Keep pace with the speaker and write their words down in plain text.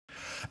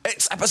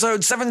It's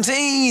episode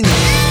 17! Well,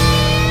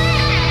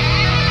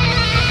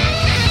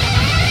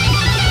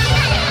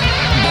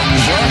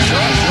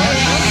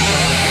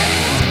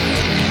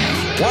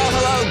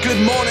 hello,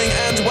 good morning,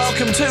 and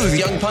welcome to the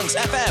Young Punks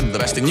FM, the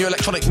best in new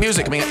electronic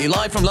music coming at you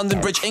live from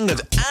London Bridge, England,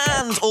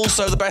 and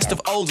also the best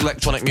of old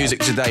electronic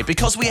music today,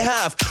 because we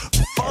have,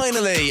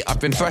 finally,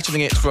 I've been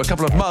threatening it for a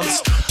couple of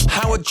months,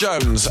 Howard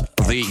Jones,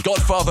 the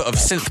godfather of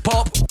synth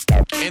pop,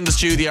 in the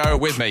studio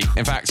with me.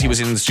 In fact, he was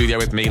in the studio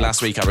with me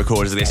last week. I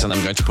recorded this, and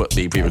I'm going to put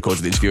the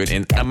pre-recorded interview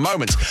in a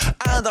moment.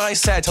 And I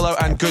said hello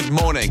and good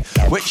morning,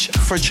 which,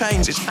 for a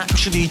change, is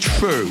actually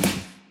true.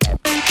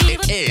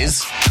 It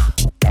is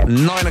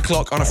 9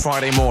 o'clock on a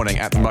Friday morning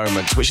at the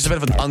moment, which is a bit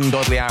of an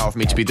ungodly hour for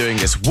me to be doing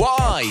this.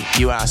 Why,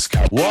 you ask?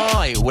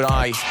 Why would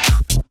I,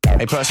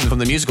 a person from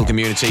the musical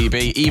community,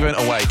 be even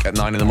awake at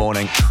 9 in the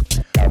morning?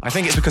 I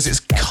think it's because it's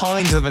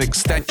kind of an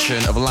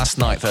extension of last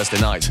night, Thursday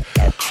night,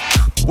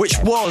 which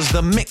was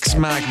the Mix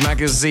Mag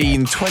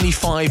magazine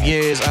 25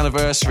 years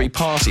anniversary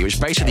party, which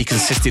basically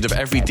consisted of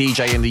every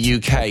DJ in the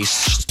UK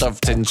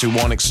stuffed into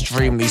one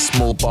extremely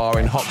small bar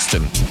in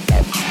Hoxton.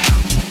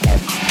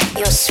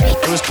 You're sweet.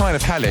 It was kind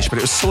of hellish, but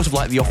it was sort of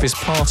like the office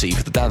party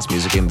for the dance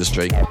music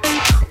industry. Yeah,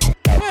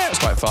 it was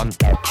quite fun.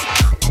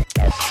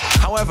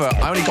 However,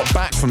 I only got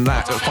back from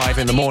that at 5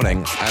 in the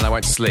morning and I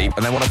went to sleep,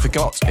 and then what I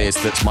forgot is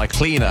that my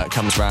cleaner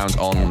comes round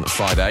on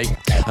Friday,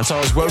 and so I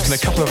was woken a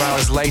couple of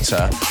hours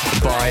later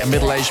by a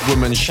middle-aged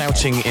woman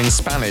shouting in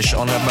Spanish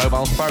on her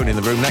mobile phone in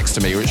the room next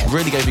to me, which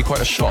really gave me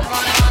quite a shock.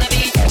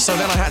 So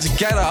then I had to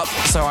get up,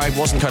 so I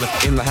wasn't kind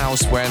of in the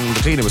house when the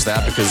cleaner was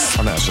there, because,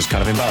 I know, it's just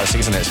kind of embarrassing,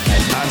 isn't it?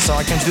 And so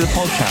I came to do the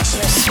podcast,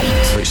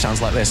 which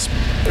sounds like this.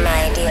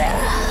 My dear,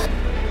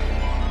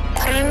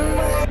 prim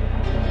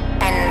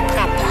and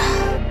proper,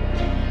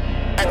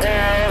 a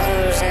girl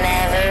who's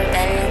never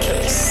been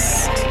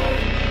kissed.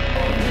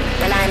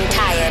 Well, I'm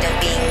tired of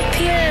being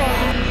pure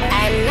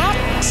and not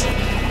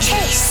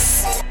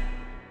chaste.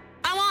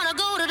 I wanna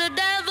go to the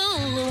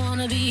devil, I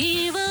wanna be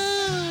evil,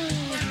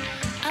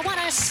 I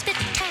wanna spit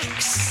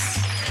tax,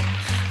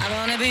 I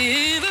wanna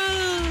be evil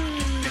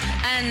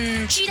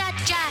and cheat at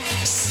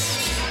jacks.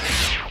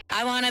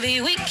 I wanna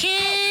be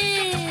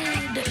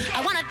wicked,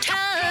 I wanna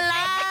tell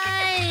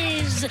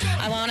lies,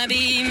 I wanna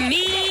be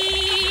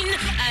mean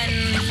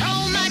and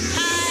throw my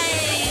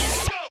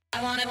ties.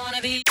 I wanna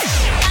be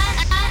I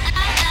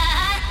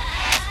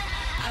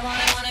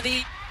wanna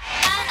be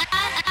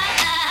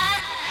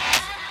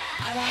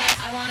I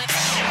wanna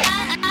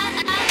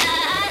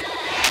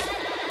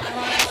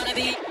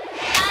be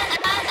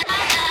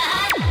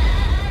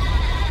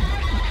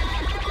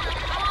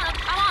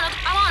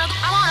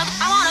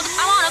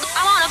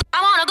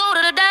I wanna go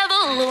to the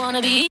devil, I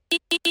wanna be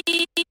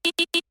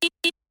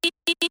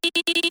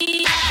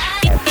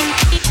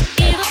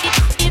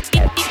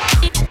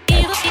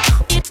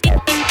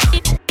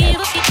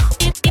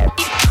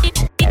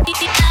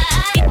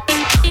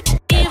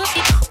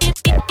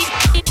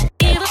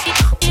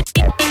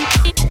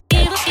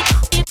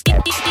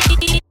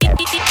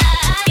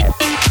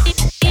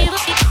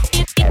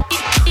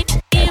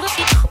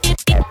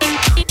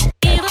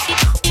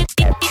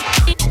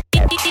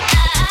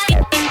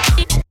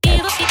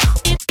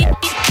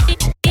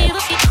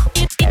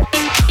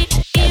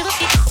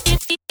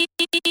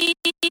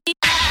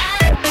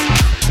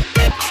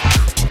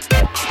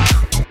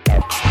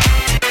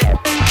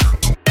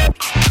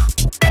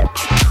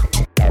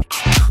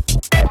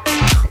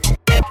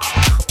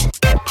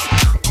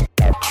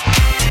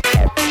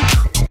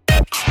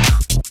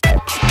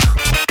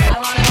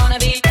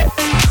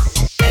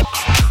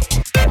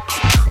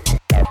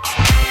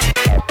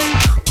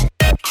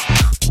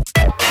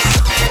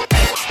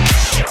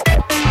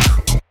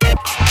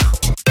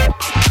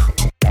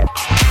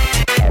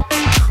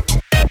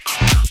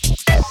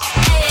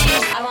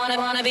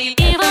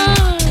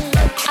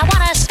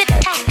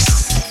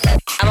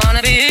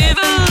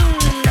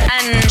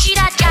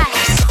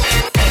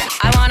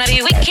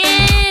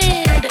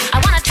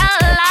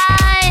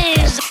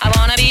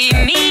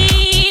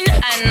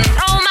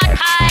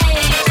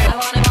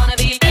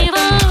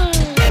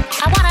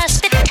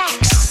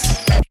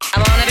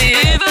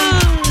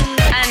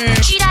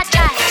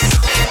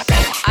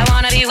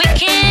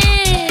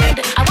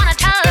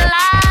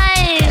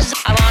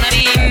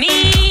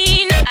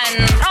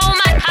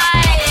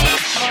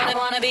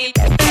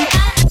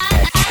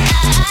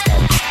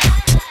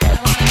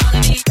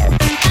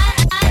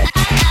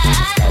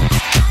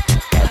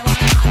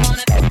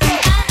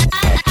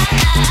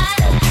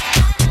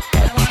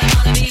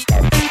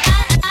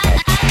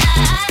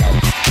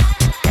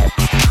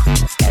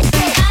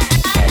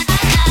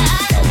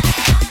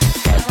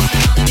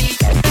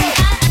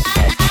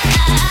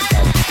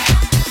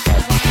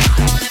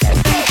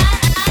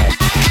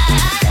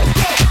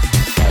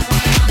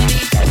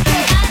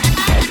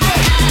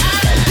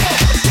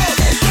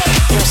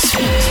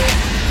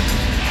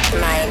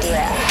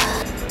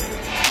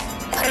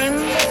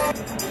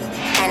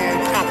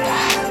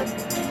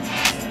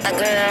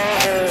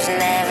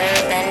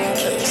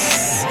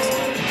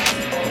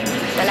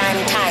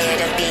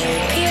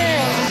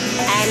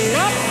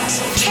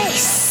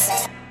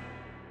Chase.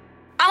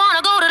 I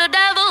wanna go to the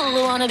devil,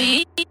 I wanna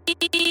be.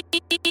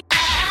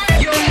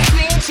 You're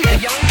listening to the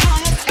Young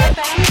Punks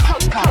FM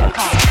podcast.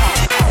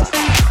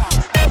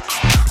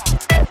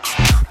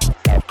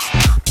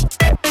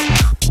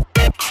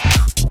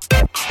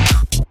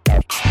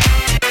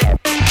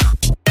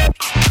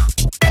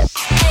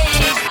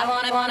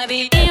 I wanna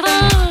be evil.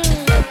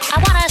 I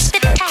wanna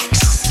spit tax.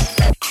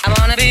 I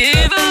wanna be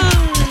evil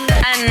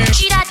and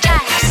cheat at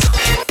jacks.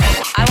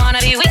 I wanna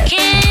be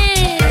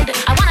wicked.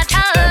 I wanna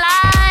tell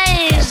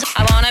lies.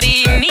 I wanna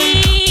be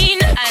mean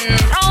and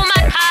throw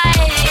my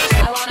pies.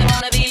 I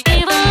wanna be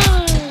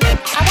evil.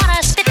 I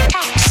wanna spit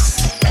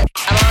tax.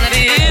 I wanna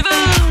be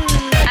evil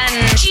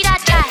and cheat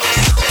at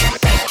jacks.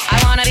 I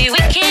wanna be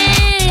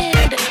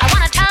wicked. I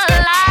wanna tell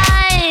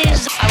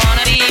lies. I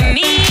wanna be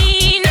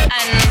mean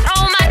and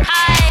throw my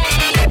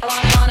pies. I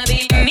wanna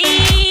be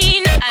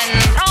mean and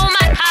throw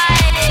my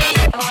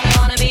pies. I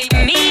wanna be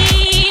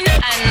mean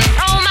and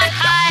throw my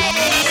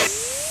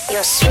pies.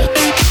 You're sweet,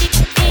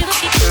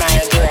 my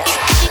dear.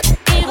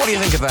 What do you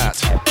think of that?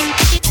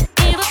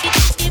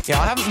 Yeah,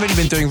 I haven't really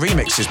been doing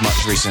remixes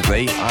much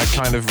recently. I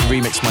kind of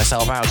remixed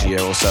myself out a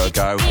year or so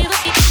ago.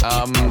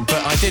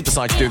 But I did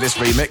decide to do this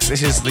remix.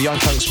 This is the Young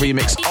Punks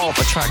remix of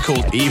a track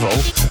called Evil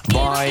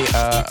by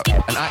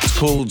an act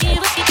called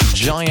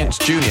Giant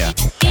Junior.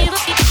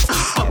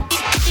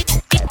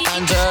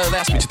 And they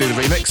asked me to do the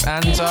remix,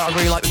 and I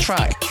really liked the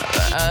track.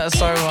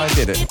 So I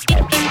did it.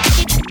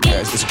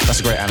 Yeah, that's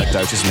a great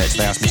anecdote, isn't it?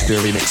 They asked me to do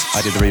a remix,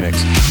 I did the remix.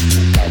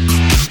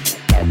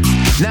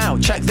 Now,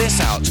 check this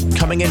out.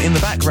 Coming in the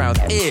background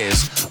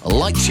is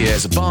Light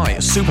Years by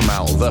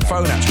Supermal, the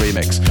Phonat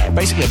remix.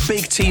 Basically a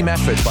big team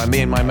effort by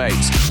me and my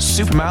mates.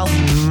 Supermal,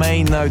 you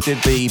may know,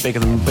 did the Bigger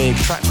Than Big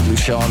track with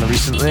Luciana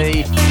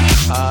recently.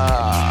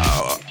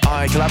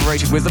 I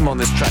collaborated with them on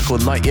this track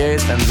called Light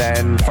Years, and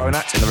then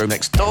Phonat in the room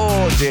next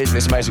door did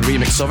this amazing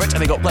remix of it,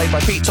 and it got played by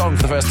Pete Tong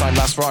for the first time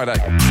last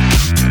Friday.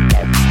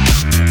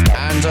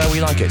 And we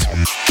like it.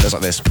 It goes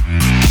like this.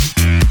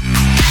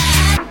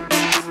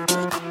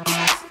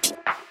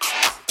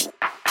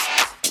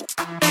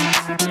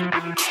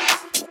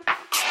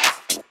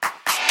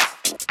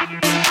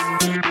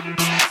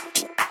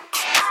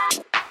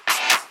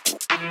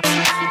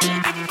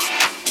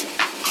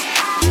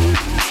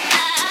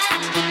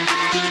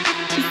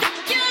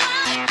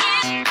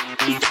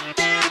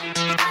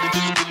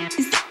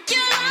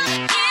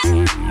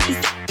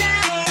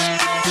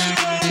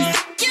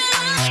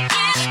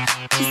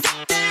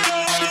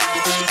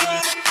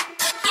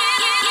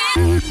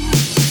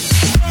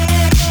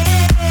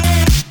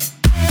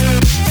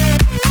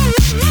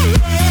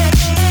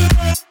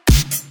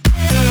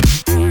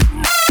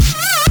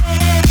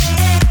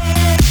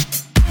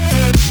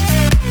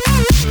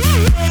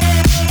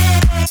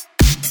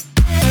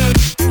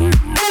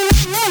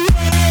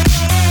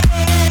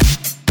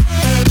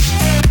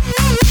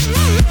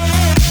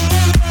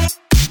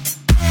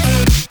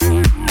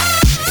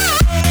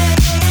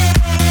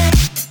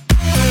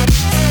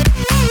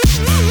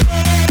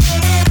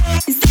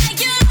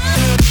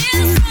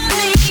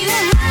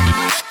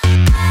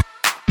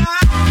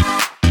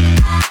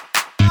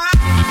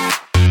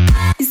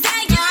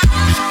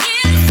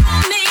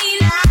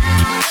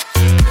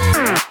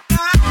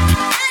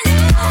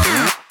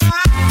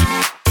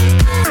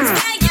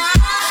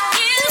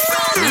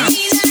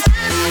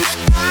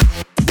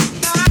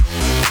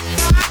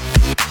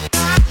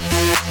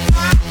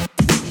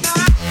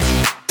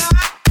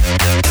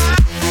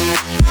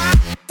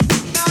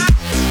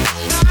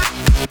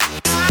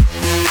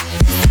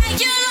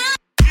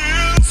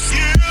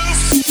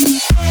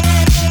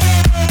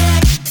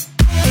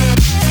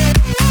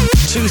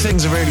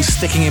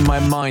 Sticking in my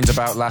mind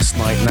about last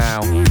night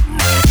now.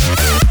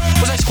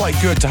 It was actually quite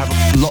good to have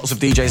lots of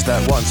DJs there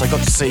at once. I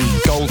got to see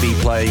Goldie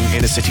playing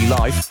Inner City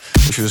Live,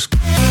 which was,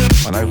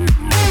 I know,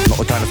 not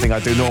the kind of thing I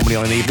do normally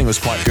on an evening. It was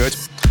quite good.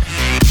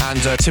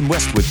 And Tim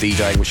Westwood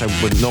DJing, which I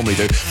wouldn't normally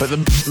do. But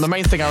the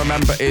main thing I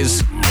remember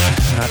is,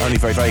 only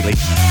very vaguely,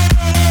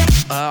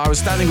 I was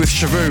standing with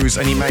Sharouz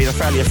and he made a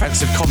fairly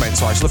offensive comment,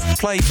 so I sort of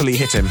playfully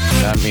hit him,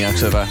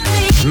 sort of a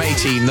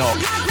matey knock.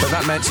 But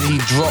that meant that he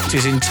dropped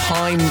his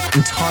entire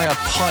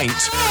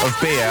pint of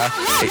beer.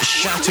 It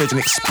shattered and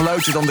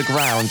exploded on the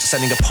ground,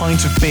 sending a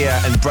pint of beer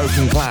and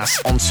broken glass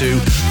onto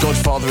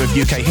godfather of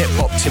UK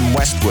hip-hop, Tim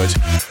Westwood,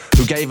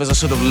 who gave us a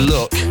sort of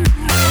look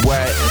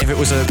where if it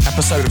was an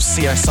episode of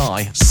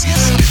CSI,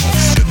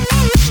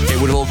 it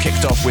would have all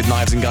kicked off with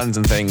knives and guns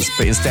and things,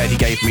 but instead he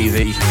gave me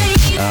the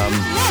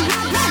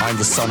I'm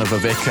the son of a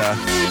vicar,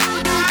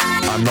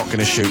 I'm not going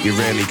to shoot you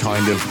really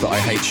kind of, but I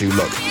hate you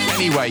look.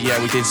 Anyway,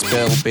 yeah, we did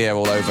spill beer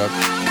all over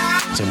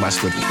Tim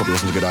Westwood, which probably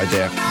wasn't a good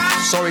idea.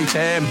 Sorry,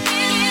 Tim.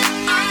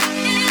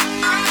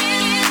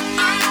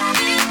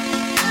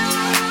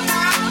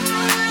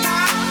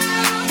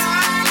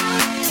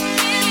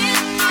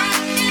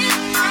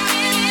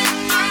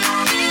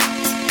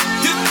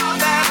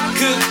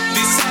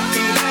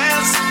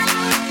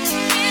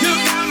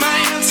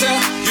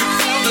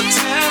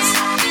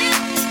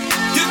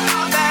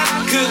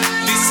 Could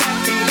be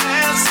second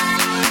best.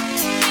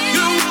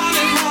 You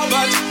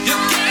what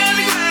you're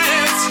getting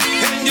at,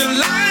 and you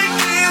like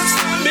this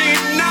for me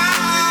now.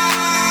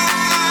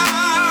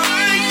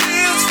 Like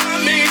this for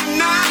me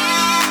now.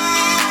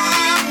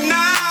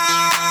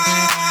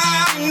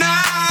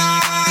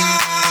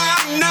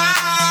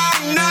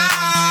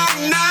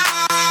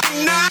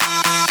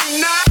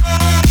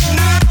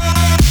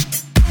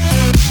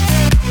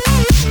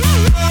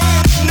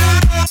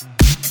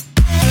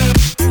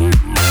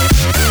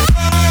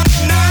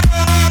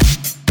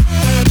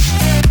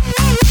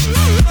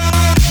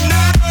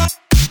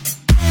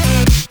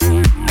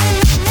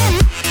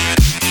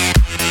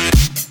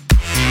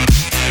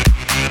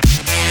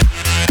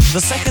 The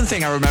second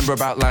thing I remember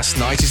about last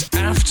night is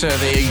after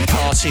the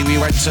party, we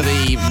went to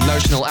the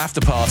Notional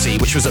After Party,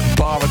 which was at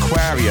Bar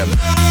Aquarium.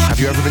 Have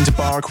you ever been to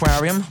Bar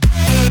Aquarium?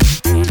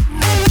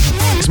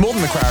 It's more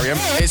than an aquarium.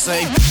 It's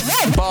a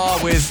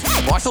bar with...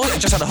 Well, I thought it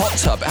just had a hot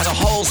tub. It has a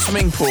whole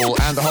swimming pool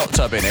and a hot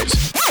tub in it.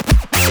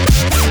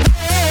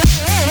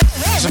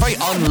 It's a very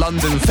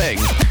un-London thing.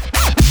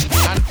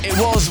 And it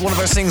was one of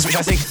those things which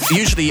I think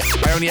usually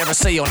I only ever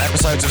see on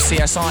episodes of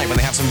CSI when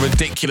they have some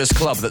ridiculous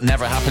club that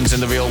never happens in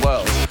the real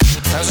world.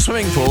 There's a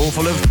swimming pool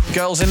full of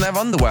girls in their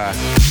underwear.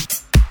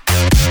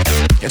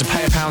 You had to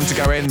pay £1 to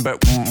go in, but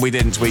we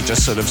didn't. We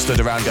just sort of stood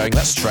around going,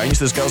 that's strange,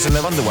 there's girls in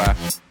their underwear,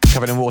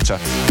 covered in water.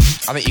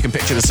 I think you can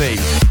picture the scene.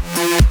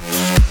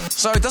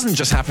 So it doesn't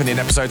just happen in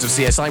episodes of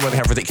CSI where they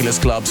have ridiculous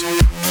clubs.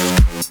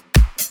 It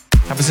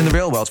happens in the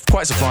real world.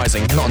 Quite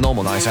surprising. Not a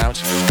normal night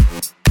out.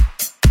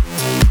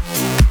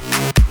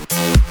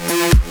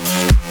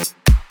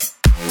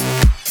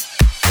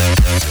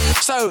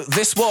 So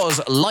this was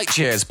Light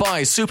Years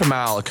by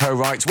Supermal,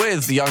 co-write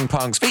with the Young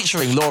Punks,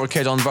 featuring Laura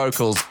Kidd on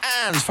vocals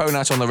and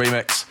Phonat on the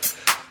remix.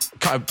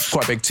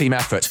 Quite a big team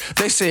effort.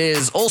 This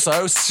is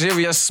also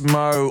Serious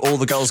Mo, All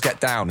the Girls Get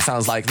Down. It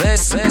sounds like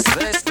this. And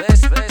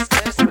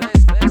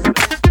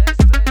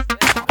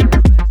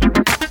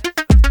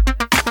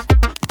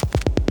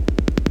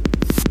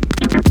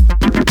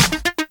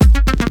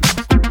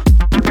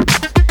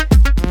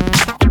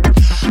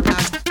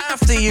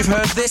after you've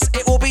heard this,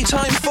 it will be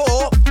time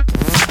for...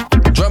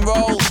 Drum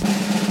roll.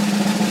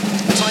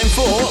 Time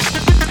for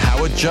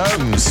Howard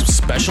Jones'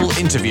 special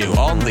interview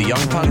on the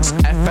Young Punks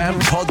FM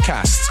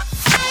podcast.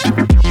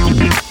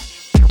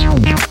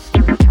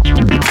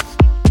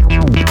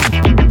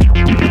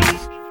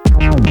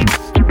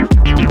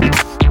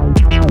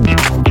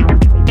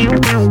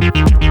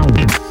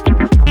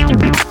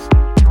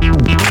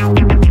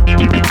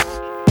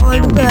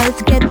 All the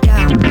girls get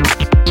down.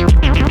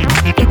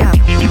 Get up.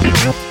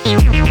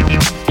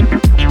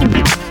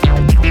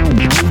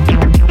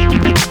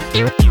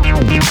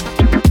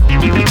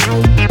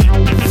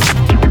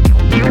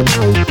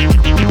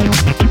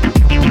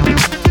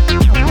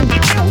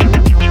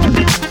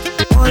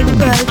 All the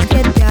girls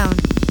get down.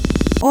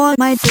 All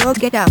my girls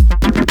get up.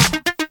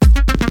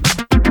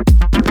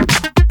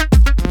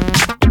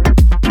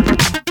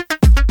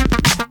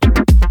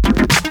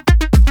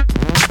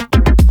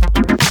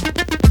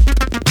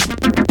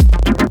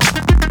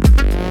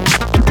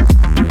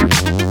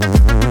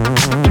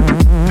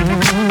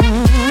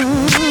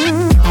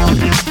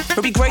 It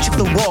would be great if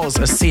there was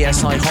a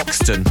CSI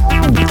Hoxton.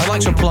 I'd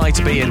like to apply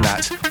to be in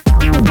that.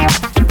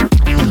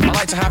 I'd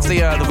like to have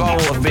the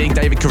role of being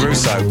David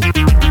Caruso.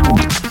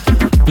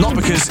 Not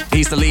because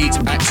he's the lead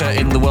actor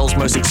in the world's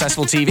most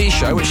successful TV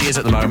show, which he is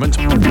at the moment,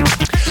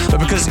 but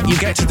because you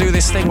get to do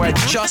this thing where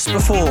just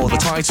before the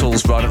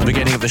titles run at the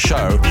beginning of the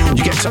show,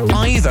 you get to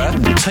either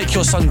take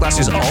your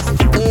sunglasses off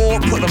or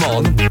put them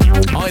on.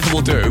 Either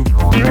will do.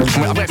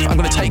 I'm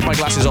going to take my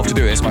glasses off to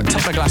do this, but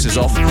take my glasses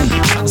off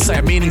and say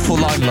a meaningful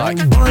line like...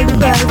 All the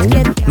girls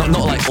get down.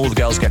 Not like all the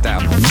girls get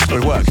down. It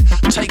would work.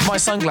 Take my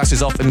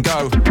sunglasses off and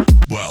go...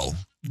 Well,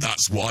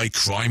 that's why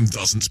crime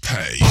doesn't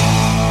pay.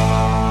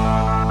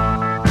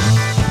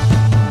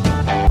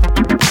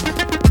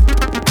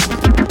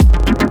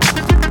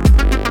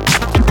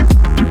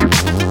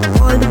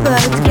 All the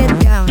girls get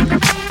down.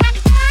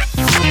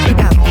 Get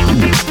up.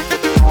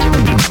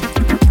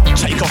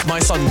 Take off my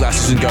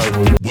sunglasses and go...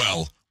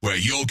 Well, where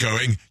you're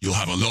going, you'll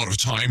have a lot of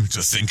time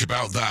to think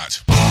about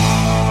that.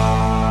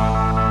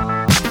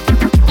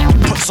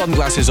 Put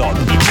sunglasses on.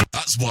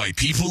 That's why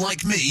people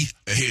like me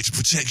are here to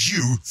protect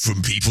you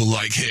from people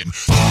like him.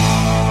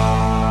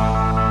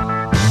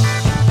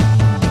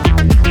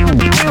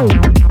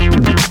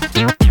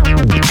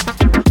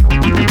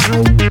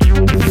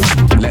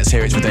 Let's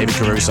hear it for David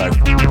Caruso.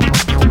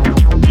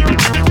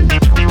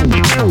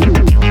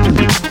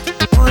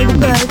 All the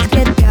girls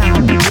get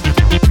down. Get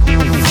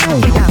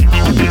up.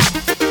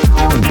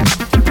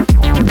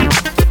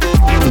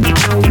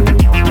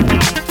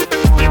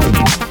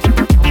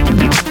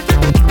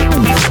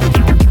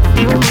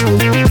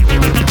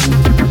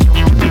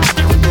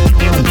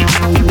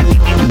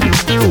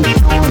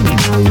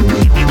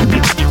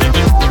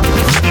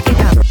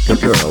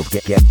 Good girls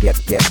get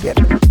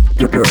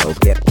Good girls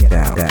get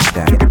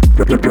down.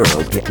 Good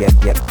girls get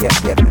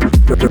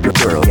Good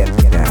girls get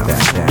down.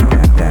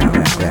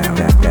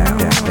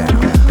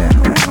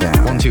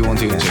 1 2 1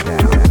 2 2.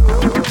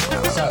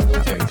 So,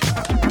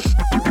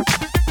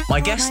 My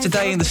guest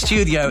today in the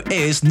studio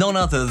is none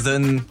other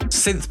than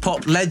synth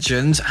pop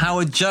legend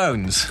Howard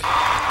Jones.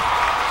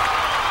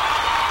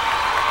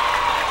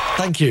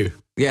 Thank you.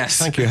 Yes.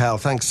 Thank you, Hal.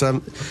 Thanks.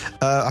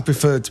 I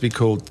prefer to be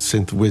called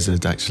Synth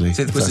Wizard, actually.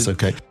 Synth if Wizard.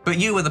 That's okay. But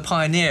you were the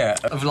pioneer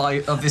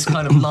of this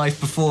kind of live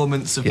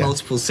performance of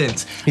multiple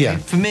synths. Yeah.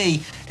 For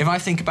me, if I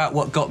think about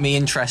what got me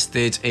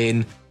interested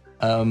in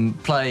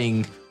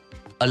playing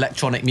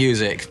electronic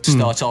music to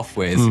start off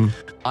with,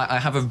 I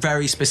have a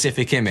very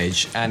specific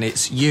image, and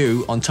it's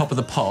you on top of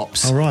the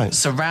pops, All right.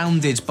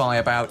 surrounded by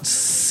about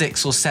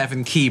 6 or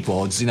 7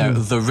 keyboards,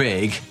 the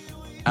rig,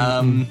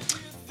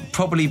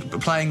 probably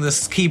playing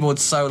this keyboard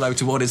solo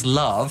to What Is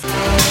Love,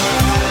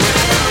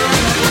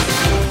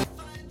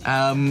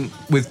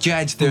 with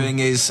Jed doing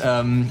his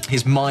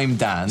mime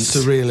dance.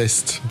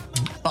 Surrealist.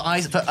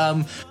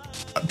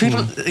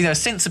 People,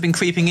 synths have been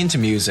creeping into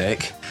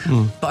music,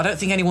 but I don't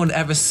think anyone had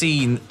ever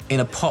seen in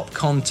a pop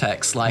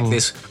context like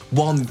this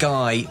one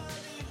guy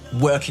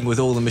working with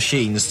all the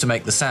machines to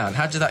make the sound.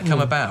 How did that come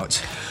about?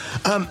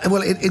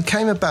 Well, it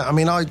came about. I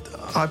mean, I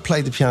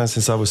played the piano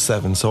since I was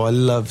 7, so I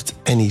loved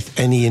any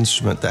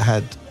instrument that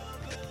had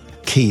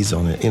keys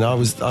on it. I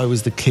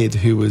was the kid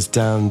who was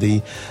down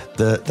the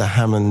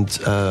Hammond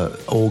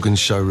organ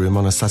showroom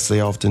on a Saturday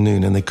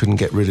afternoon, and they couldn't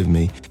get rid of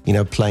me.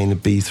 Playing the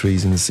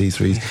B3s and the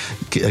C3s,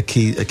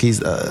 keys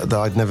that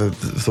I'd never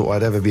thought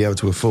I'd ever be able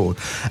to afford.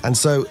 And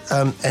so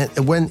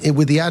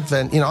with the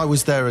advent, I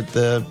was there at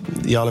the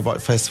Isle of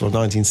Wight Festival of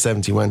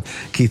 1970 when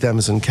Keith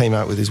Emerson came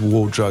out with his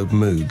Wardrobe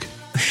Moog.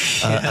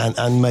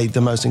 And made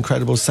the most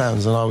incredible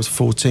sounds, and I was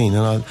 14,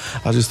 and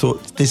I just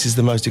thought this is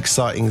the most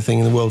exciting thing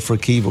in the world for a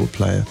keyboard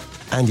player.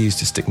 And he used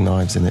to stick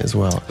knives in it as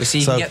well. So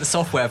you can get the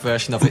software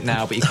version of it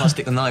now, but you can't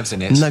stick the knives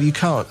in it. No, you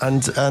can't.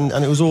 And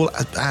it was all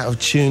out of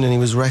tune, and he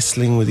was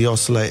wrestling with the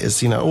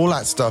oscillators, all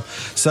that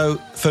stuff. So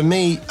for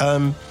me,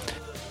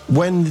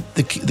 when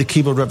the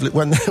keyboard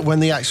when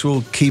the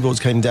actual keyboards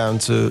came down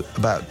to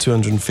about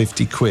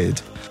 250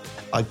 quid,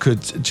 I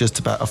could just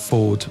about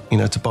afford,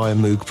 to buy a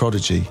Moog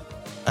Prodigy.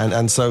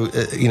 And so,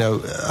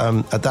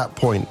 at that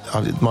point,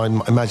 my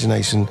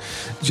imagination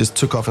just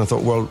took off, and I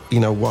thought, well,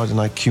 why didn't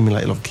I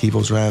accumulate a lot of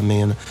keyboards around me?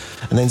 And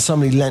then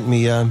somebody lent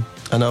me an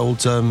old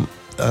drum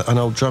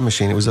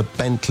machine. It was a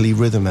Bentley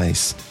Rhythm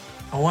Ace.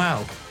 Oh,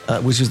 wow.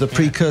 Which is the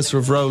precursor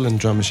of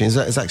Roland drum machines.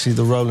 It's actually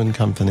the Roland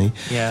company.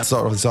 Yeah.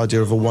 Sort of this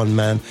idea of a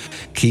one-man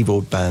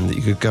keyboard band that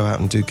you could go out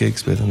and do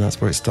gigs with, and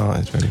that's where it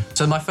started, really.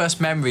 So my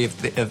first memory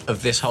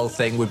of this whole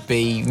thing would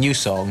be New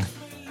Song.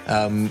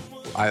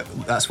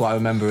 That's what I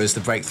remember as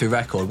the breakthrough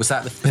record. Was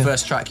that the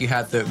first track you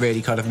had that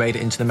really kind of made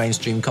it into the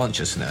mainstream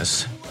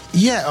consciousness?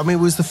 Yeah, I mean,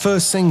 it was the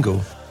first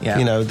single.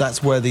 Yeah.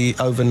 That's where the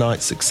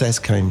overnight success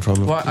came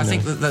from. Well, I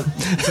think that the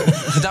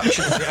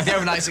production, the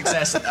overnight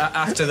success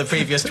after the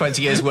previous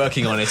 20 years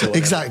working on it. Or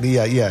exactly,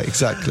 yeah,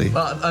 exactly.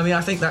 Well, I mean,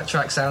 I think that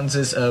track sounds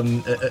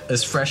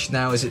as fresh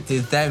now as it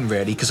did then,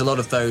 really, because a lot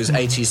of those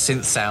 80s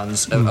synth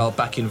sounds are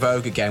back in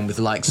vogue again with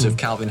the likes of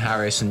Calvin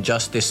Harris and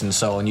Justice and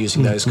so on,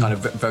 using those kind of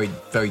very,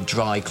 very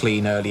dry,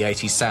 clean, early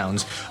 80s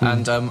sounds.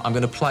 And I'm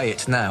going to play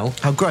it now.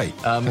 How great.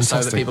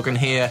 So that people can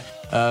hear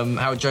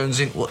Howard Jones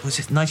in, what was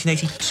it,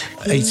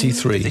 1982?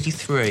 83.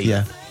 83.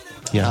 Yeah.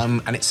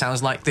 And it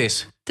sounds like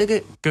this. Dig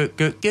it,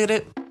 get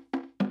it.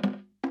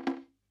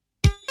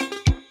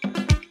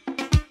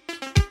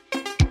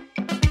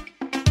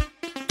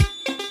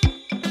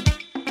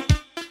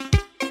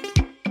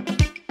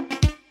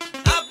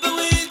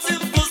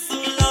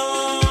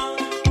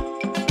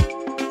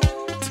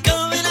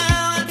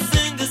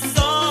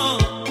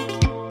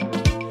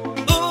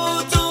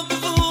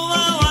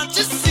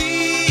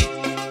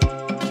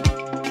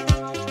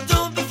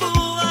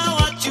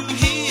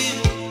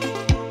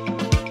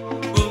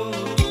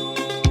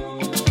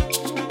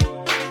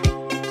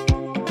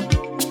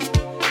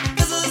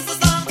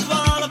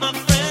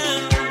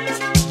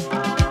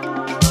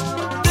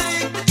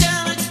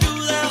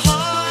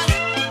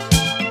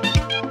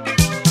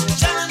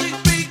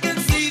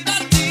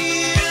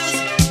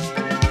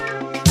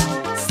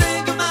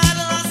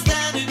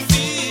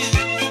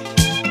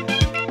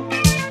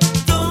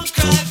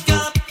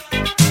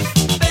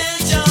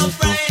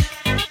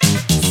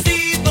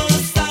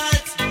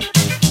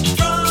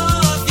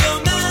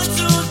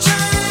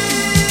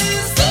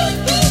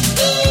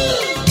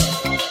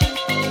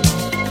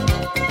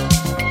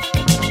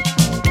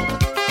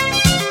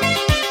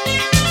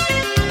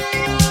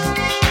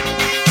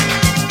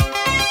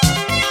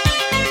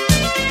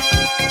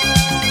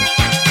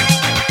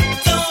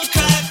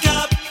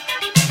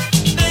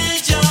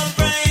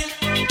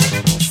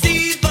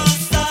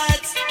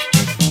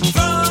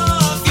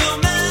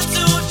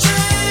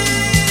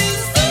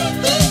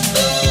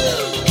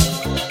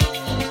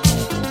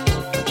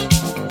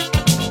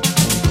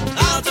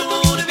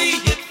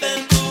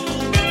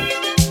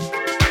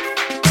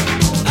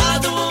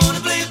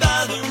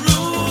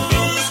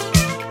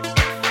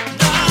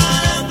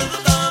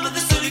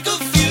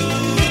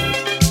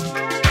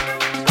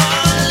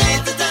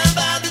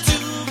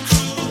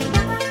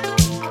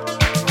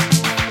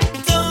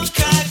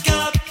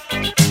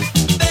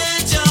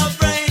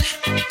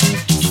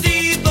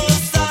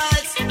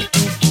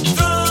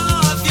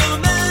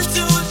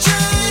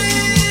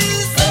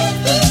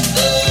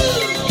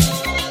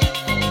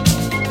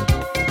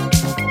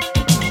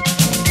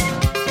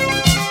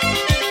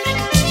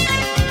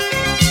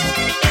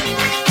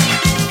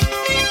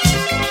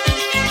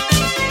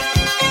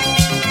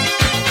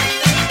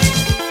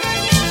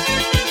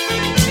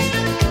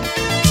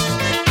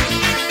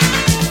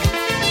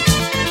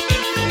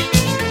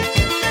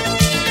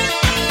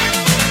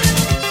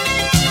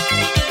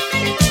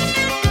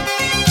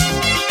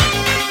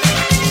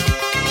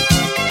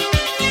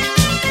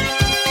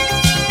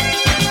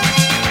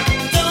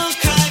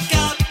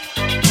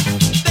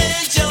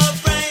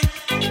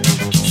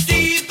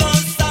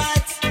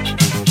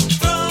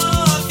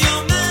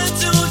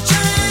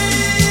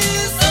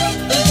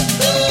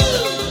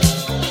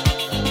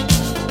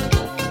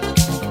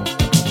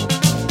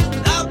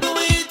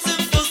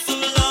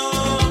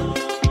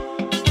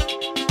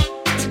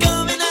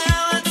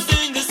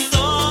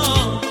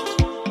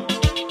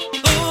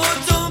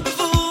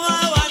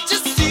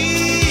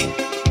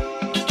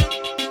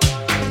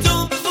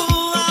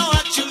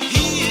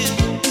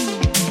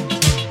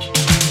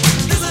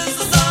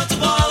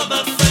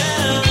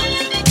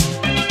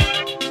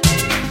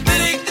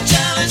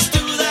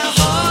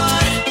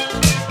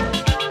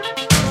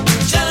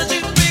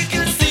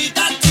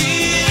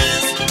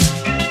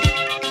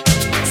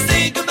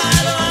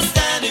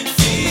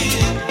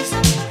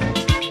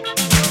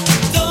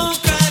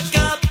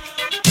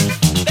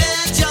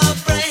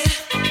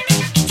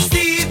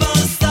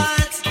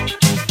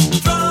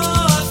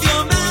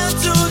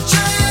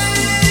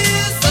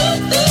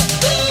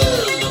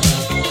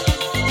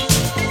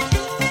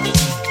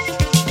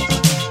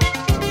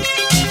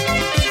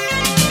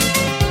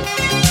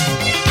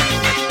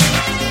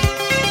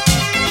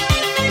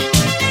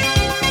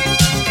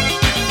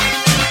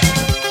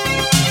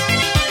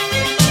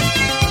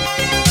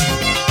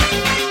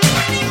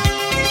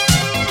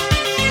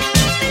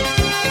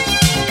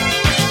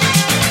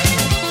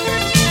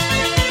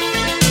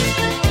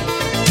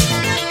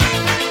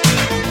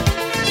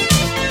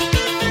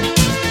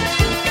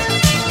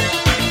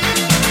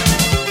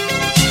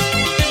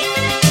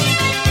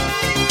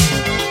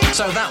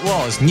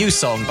 was New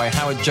Song by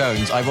Howard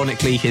Jones,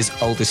 ironically his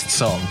oldest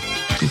song.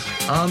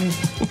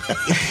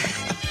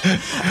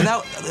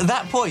 Now, at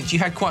that point, you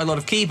had quite a lot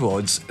of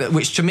keyboards,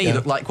 which to me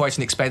looked like quite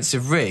an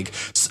expensive rig.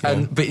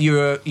 But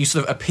you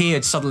sort of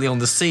appeared suddenly on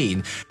the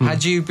scene.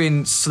 Had you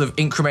been sort of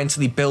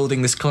incrementally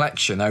building this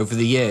collection over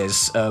the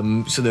years,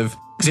 because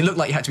it looked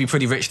like you had to be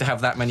pretty rich to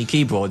have that many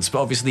keyboards, but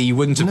obviously you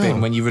wouldn't have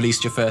been when you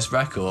released your first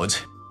record.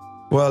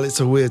 Well, it's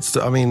a weird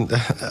I mean,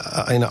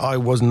 I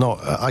was not.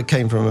 I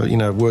came from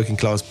a working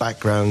class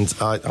background.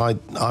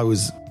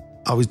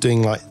 I was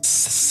doing like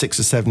 6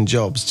 or 7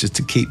 jobs just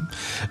to keep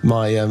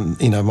my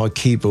my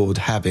keyboard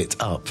habit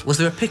up. Was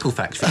there a pickle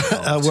factory?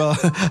 Well,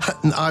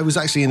 I was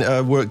actually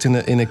worked in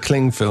a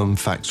cling film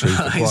factory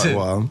for quite a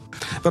while.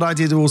 But I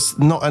did also,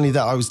 not only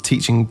that, I was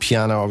teaching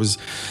piano. I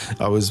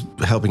was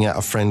helping out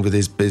a friend with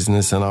his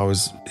business, and I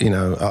was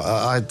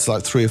I had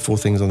like 3 or 4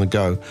 things on the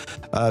go.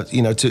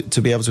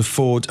 To be able to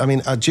afford. I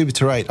mean, a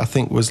Jupiter 8 I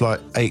think was like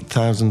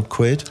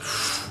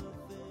 £8,000.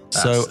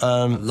 That's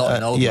a lot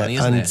in old money,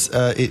 isn't it?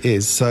 It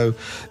is. So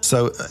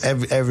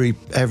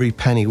every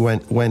penny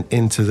went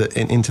into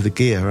the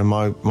gear, and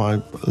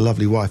my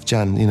lovely wife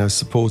Jan,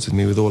 supported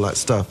me with all that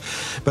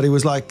stuff. But it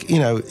was like,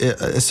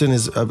 as soon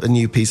as a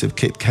new piece of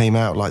kit came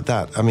out like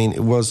that, I mean,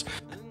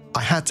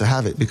 I had to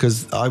have it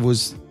because I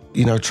was,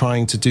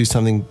 trying to do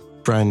something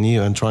brand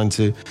new and trying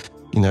to,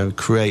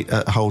 create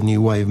a whole new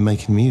way of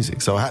making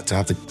music. So I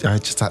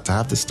just had to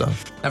have the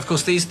stuff. Now, of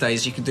course, these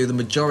days you can do the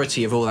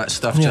majority of all that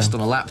stuff just on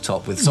a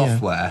laptop with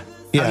software.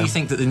 How do you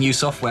think that the new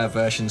software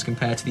versions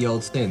compare to the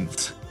old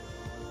synths?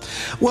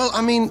 Well,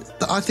 I mean,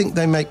 I think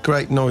they make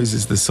great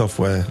noises, the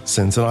software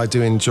synths, and I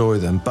do enjoy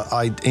them, but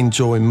I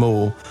enjoy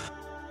more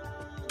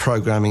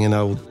programming a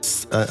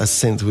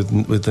synth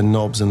with the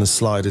knobs and the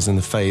sliders and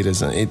the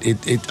faders, and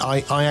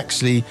I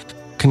actually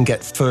can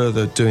get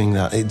further doing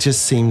that. It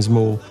just seems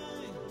more.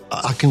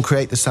 I can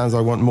create the sounds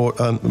I want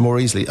more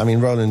easily. I mean,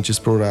 Roland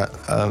just brought out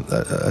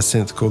a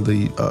synth called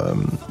the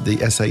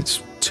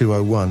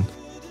SH201,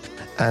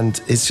 and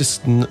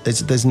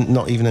there's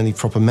not even any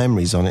proper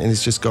memories on it, and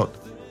it's just got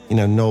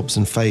knobs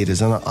and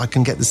faders, and I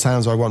can get the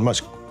sounds I want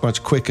much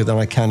quicker than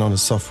I can on a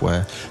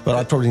software. But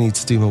I probably need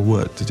to do more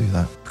work to do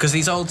that. Because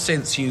these old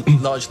synths you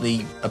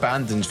largely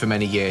abandoned for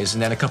many years,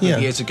 and then a couple of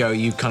years ago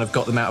you kind of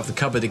got them out of the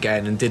cupboard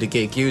again and did a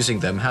gig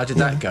using them. How did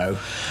that go?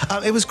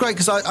 It was great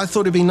because I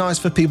thought it'd be nice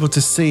for people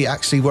to see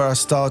actually where I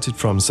started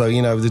from. So,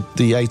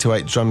 the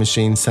 808 drum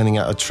machine sending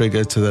out a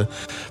trigger to the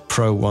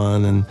Pro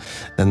 1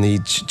 and the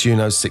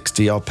Juno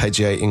 60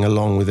 arpeggiating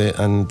along with it,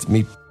 and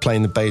me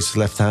playing the bass with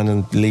left hand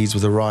and leads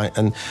with the right.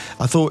 And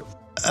I thought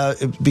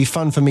it'd be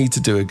fun for me to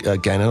do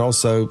again, and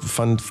also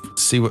fun to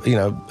see what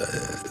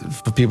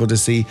for people to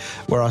see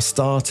where I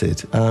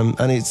started. And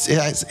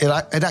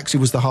it actually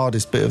was the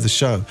hardest bit of the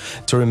show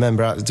to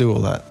remember how to do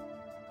all that.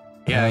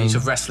 Yeah, you're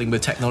sort of wrestling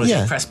with technology.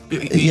 Yeah.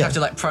 You have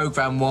to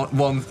program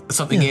one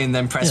something in,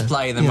 then press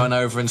play, and then run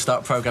over and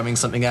start programming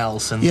something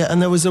else. And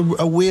and there was a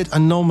weird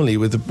anomaly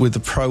with the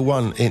Pro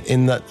 1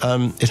 in that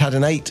it had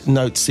an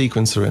 8-note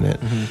sequencer in it,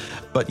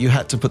 but you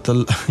had to put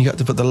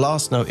the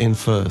last note in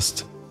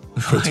first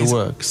for it to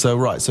work. So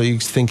you're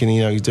thinking,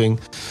 you're doing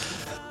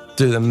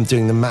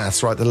the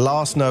maths, right? The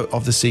last note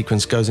of the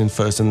sequence goes in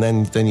first, and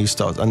then you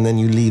start, and then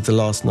you leave the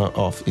last note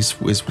off. It's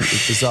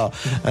bizarre.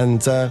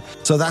 And so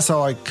that's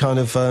how I kind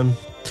of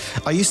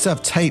I used to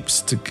have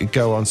tapes to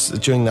go on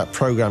during that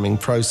programming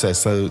process,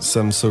 so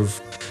some sort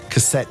of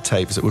cassette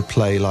tapes that would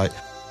play like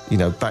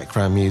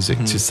background music,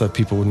 just so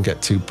people wouldn't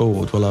get too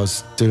bored while I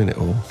was doing it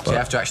all. So you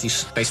have to actually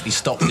basically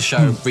stop the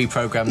show,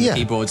 reprogram the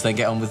keyboards, then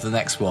get on with the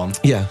next one.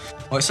 Yeah.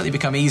 Well, it's certainly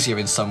become easier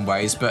in some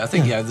ways, but I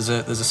think there's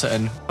a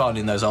certain fun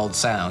in those old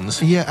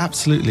sounds. Yeah,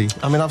 absolutely.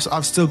 I mean,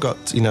 I've still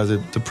got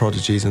the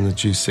Prodigies and the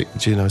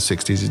Juno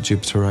 60s, the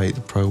Jupiter 8,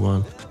 the Pro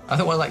 1. I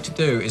thought what I'd like to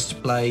do is to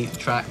play the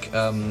track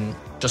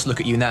 "Just Look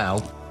at You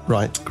Now."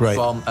 Right, great.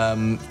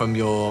 From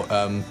your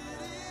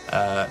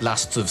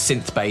last sort of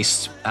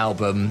synth-based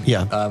album.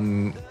 Yeah.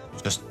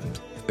 Just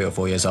 3 or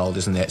 4 years old,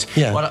 isn't it?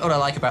 Yeah. What I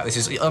like about this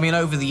is, I mean,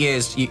 over the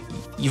years,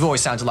 you've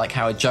always sounded like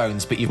Howard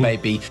Jones, but you've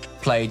maybe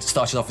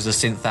started off as a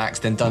synth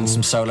act, then done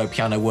some solo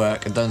piano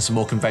work, and done some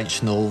more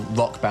conventional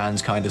rock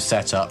band kind of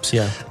setups.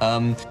 Yeah.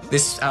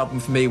 This album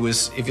for me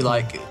was, if you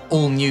like,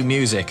 all new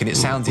music, and it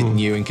sounded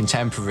new and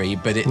contemporary,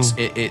 but it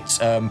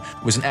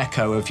was an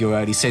echo of your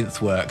early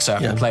synth work. So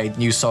having played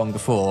New Song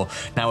before,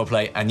 now we'll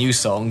play a new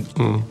song,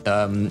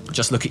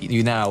 Just Look at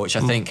You Now, which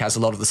I think has a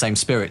lot of the same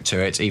spirit to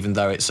it, even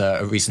though it's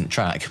a recent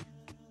track.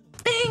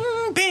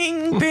 Bing,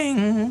 bing,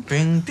 bing,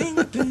 bing, bing,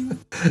 bing.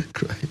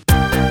 Great.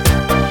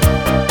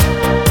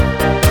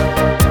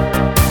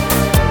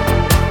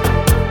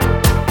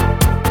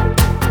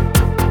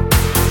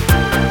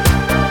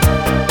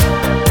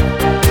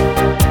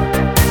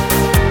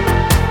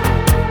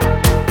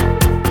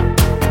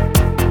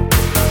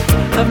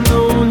 I've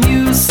known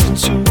you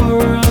since you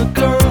were a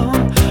girl,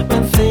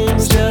 when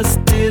things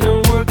just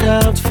didn't work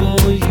out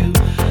for you.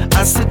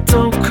 I said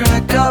don't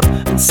crack up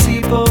and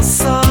see both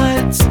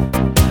sides,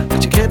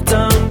 but you kept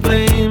on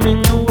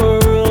blaming the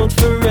world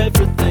for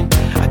everything.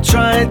 I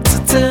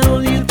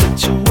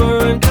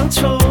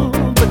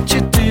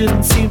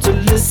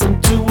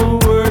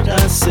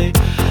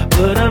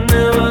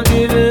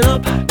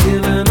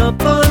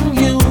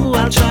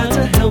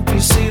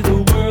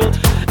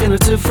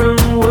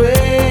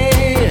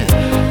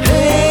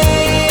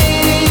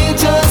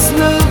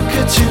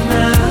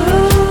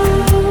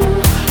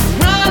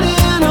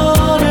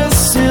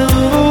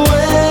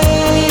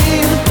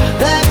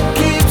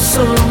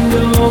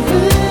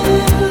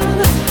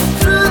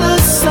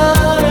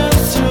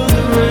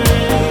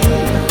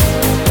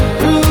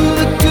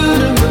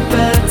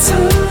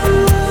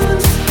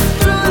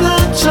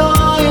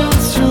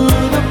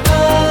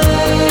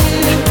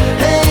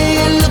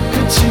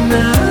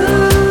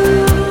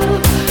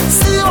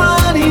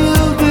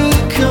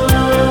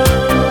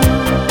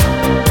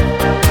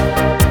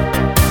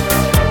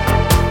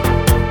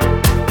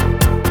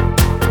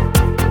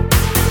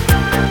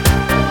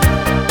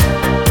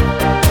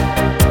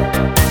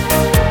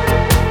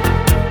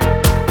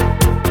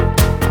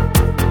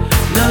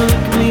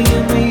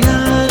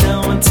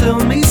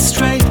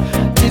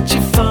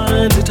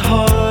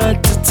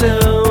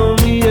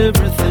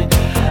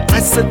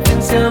said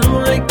things can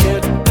only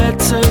get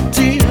better,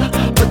 dear,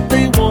 but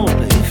they won't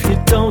if you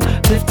don't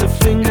lift a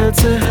finger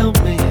to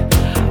help me.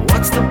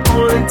 What's the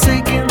point in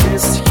taking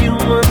this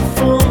human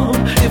form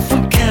if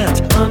we can't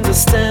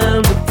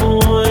understand the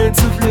point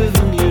of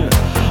living here?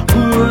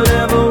 Who would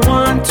ever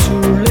want to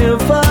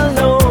live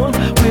alone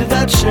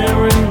without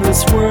sharing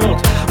this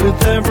world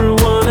with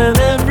everyone and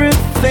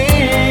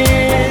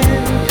everything?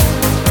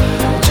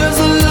 Just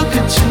look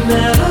at you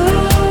now.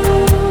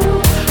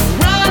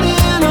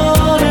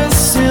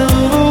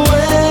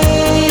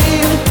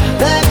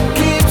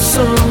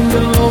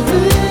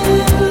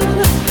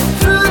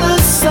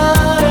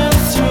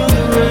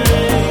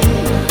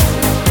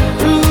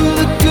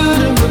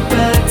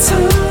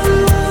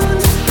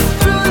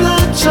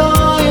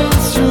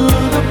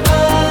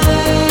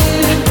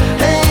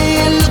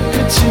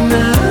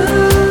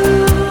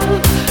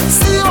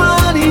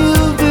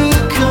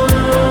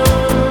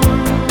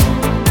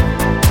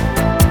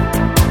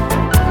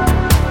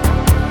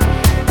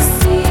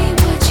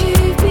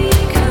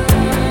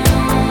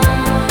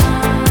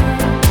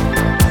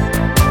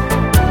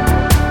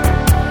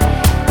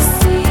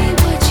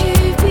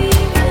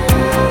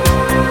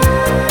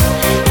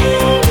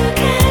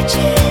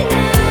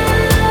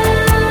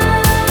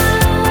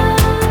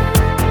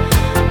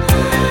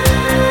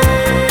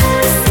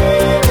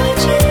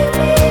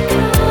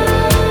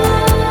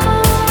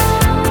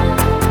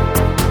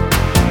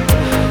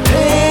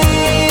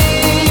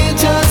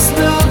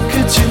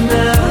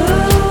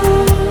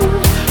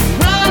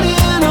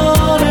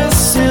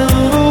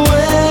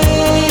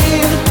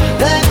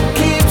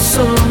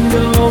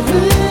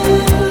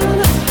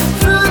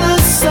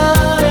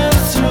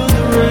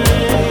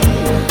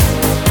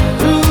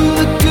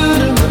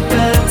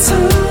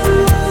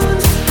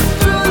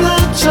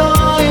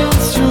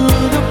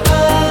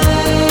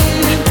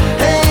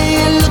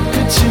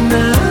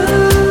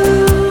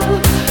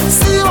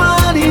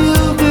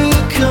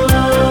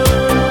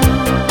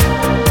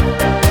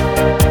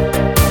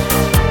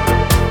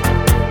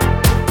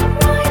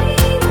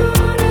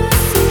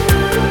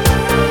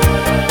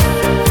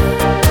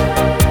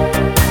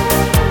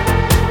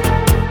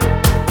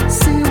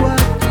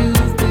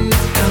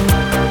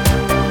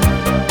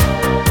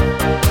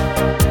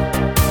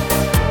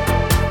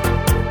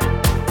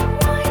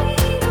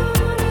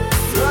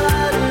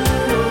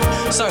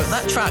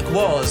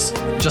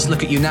 Just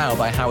Look at You Now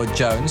by Howard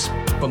Jones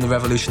from the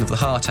Revolution of the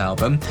Heart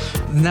album.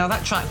 Now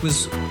that track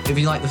was, if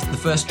you like, the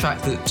first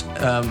track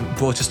that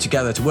brought us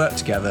together to work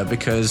together,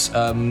 because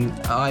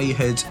I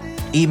had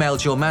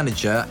emailed your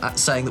manager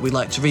saying that we'd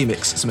like to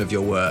remix some of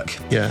your work.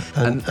 Yeah,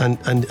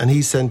 and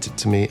he sent it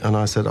to me, and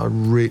I said, I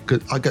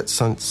get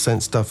sent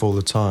stuff all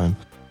the time.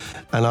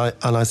 And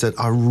I said,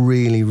 I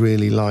really,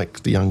 really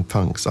like the Young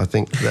Punks. I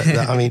think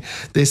that I mean,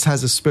 this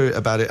has a spirit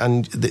about it.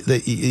 And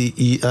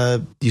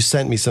you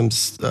sent me some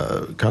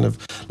kind of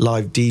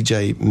live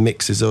DJ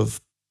mixes of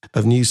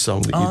new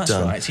song that you've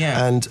done. Right,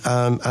 yeah. And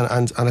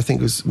I think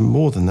it was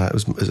more than that.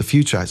 It was a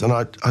few tracks. And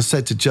I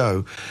said to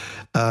Joe,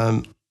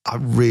 I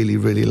really,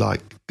 really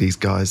like these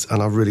guys,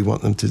 and I really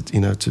want them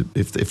to,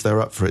 if they're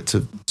up for it,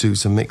 to do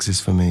some mixes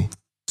for me.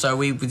 So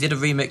we did a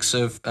remix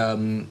of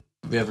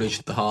Revolution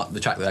of the Heart, the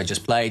track that I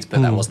just played,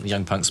 but that wasn't the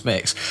Young Punks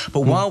mix.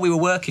 But while we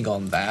were working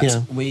on that,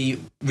 we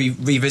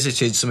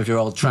revisited some of your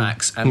old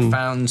tracks and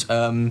found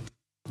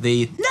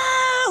the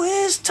Now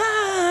Is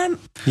Time.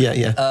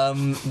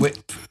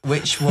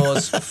 Which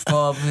was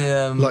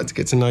from Like to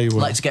Get to Know You Well.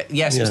 Like to Get,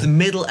 yes, it was the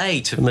middle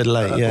eight. The middle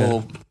eight,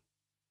 Or,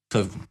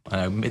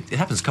 I know, it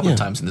happens a couple of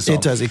times in the song.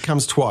 It does. It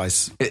comes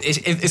twice.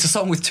 It's a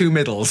song with two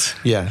middles.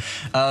 Yeah.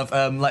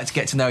 Of Like to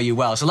Get to Know You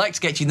Well. So Like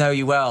to Get to Know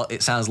You Well,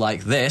 it sounds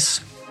like this.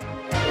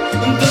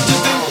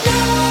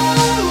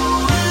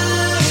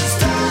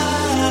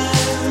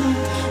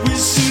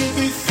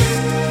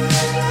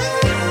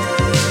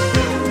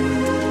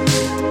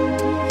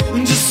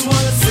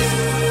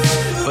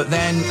 But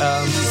then,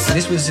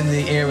 this was in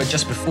the era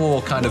just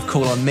before kind of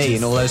Call On Me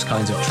and all those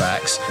kinds of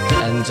tracks,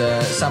 and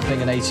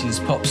sampling an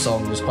 80s pop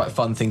song was quite a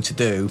fun thing to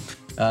do.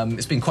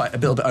 It's been quite a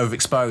little bit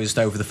overexposed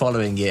over the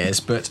following years,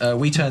 but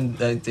we turned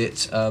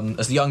it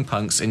as the Young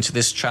Punks into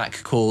this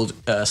track called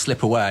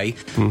Slip Away,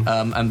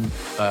 and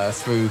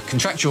through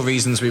contractual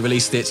reasons we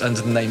released it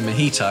under the name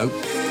Mojito.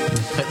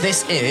 But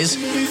this is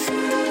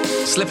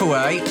Slip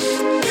Away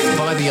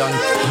by the Young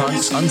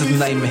Punks under the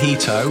name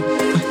Mojito,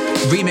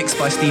 remixed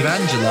by Steve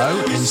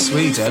Angelo in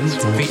Sweden,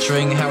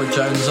 featuring Howard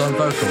Jones on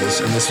vocals.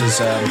 And this was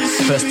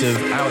the first of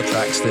our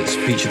tracks that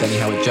featured any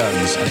Howard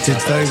Jones. It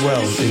did very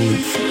well,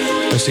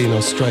 especially in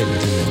Australia,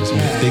 didn't it? It was a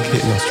big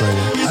hit in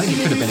Australia. I think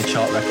it could have been a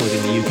chart record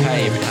in the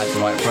UK if it had the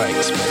right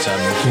breaks, but it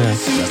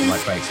has the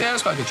right breaks. Yeah,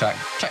 it's quite a good track.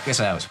 Check this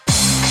out.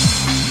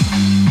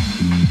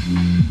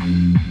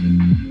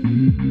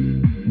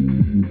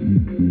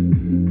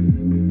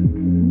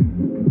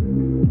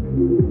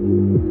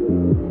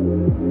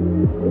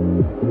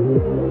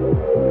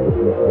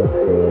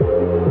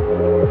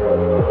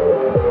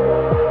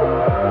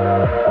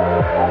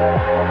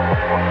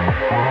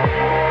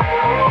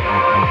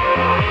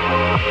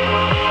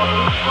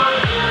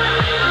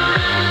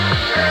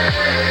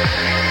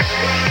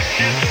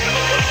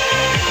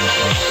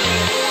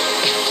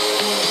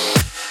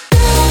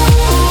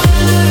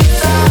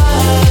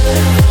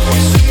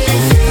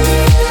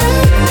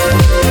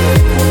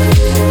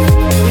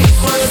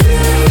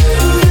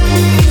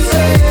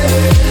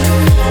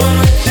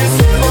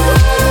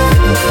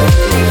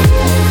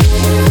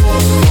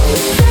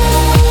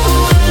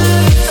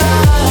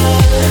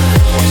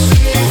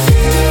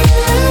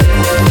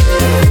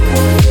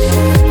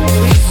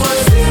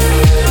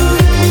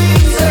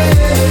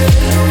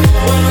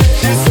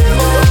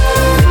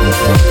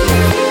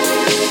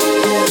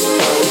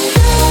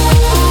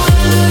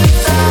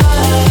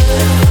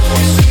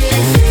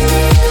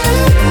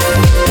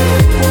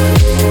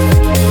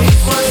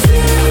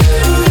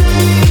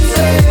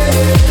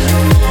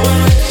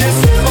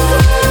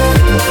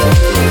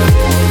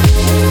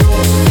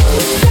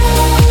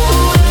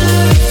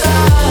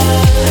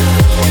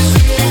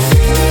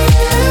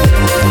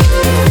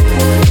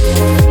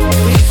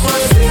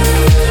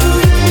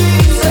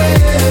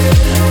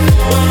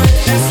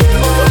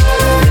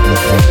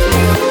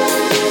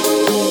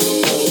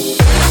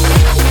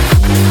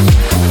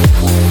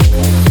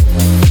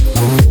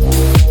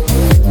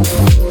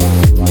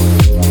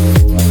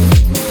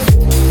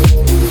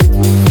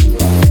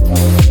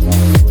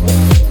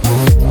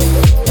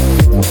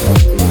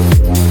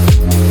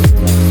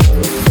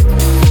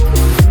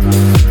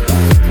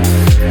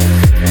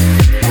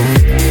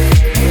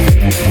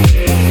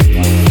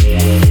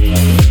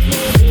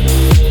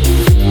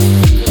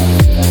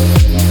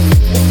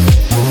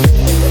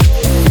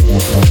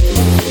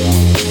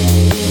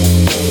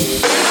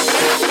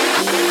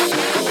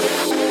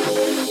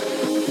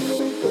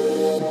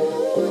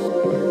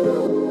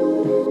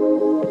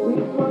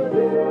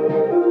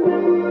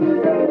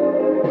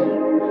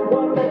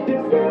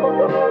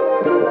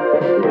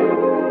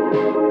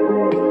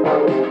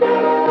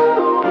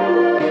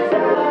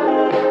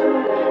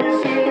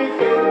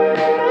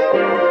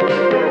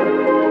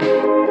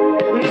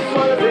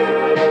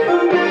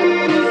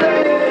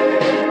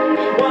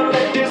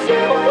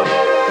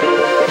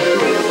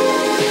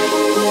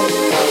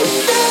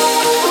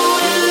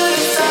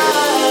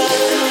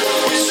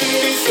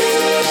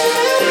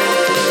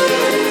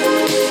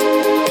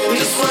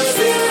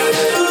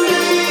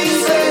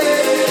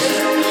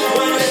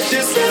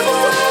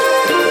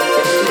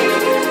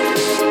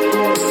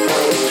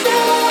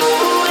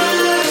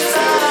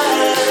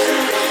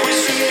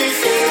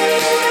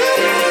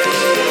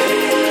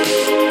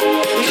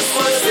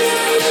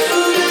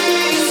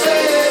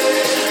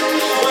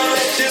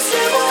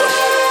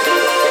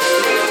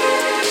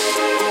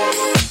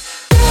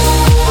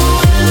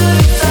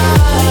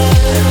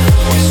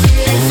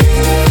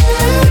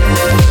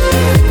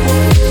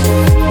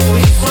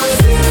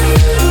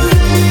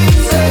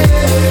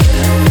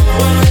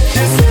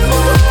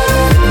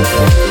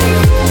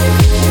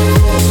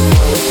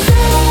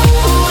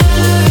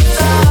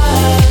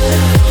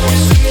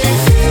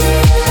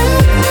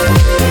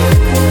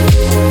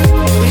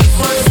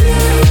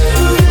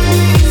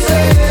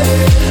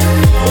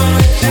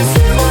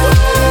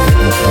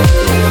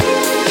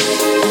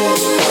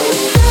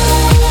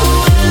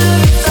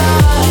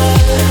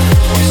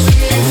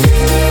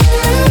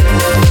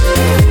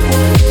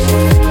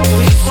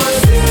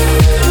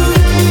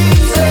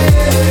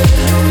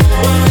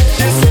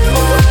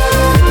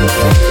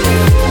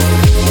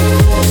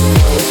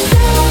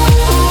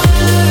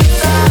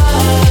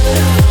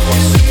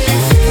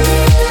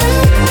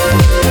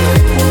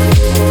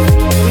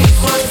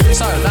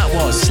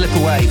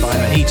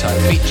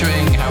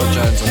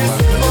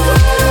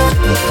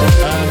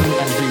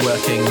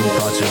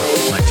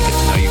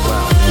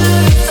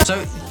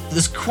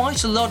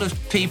 quite a lot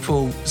of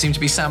people seem to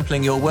be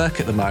sampling your work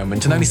at the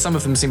moment, and only some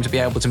of them seem to be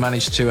able to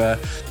manage to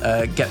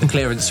get the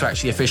clearance to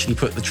actually officially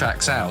put the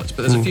tracks out.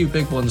 But there's a few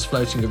big ones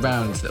floating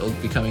around that will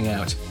be coming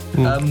out.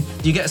 Do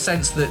you get a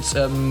sense that...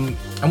 I'm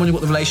wondering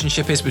what the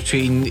relationship is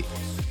between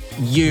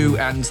you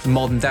and the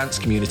modern dance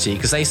community,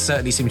 because they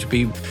certainly seem to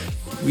be,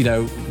 you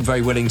know,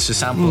 very willing to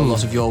sample a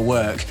lot of your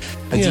work.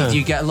 Do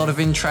you get a lot of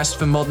interest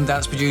from modern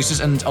dance producers,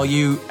 and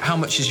how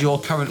much is your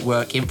current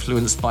work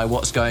influenced by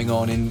what's going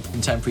on in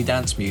contemporary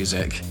dance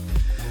music?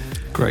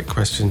 Great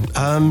question.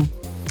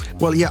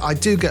 Well, yeah, I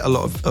do get a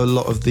lot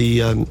of the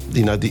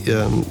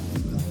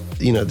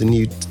the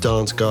new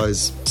dance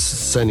guys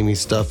sending me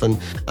stuff, and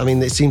I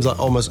mean, it seems like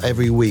almost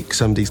every week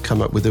somebody's come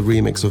up with a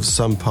remix of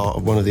some part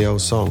of one of the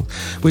old songs,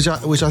 which I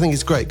think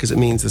is great, because it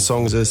means the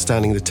songs are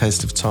standing the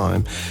test of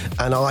time,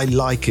 and I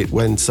like it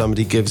when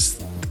somebody gives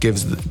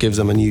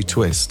them a new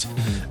twist,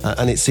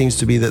 and it seems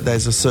to be that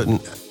there's a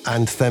certain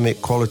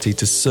anthemic quality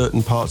to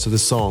certain parts of the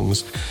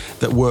songs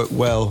that work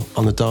well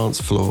on the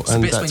dance floor,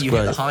 and bits when you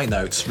hit the high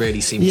notes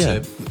really seem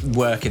to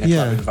work in a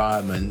club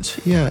environment.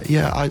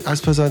 I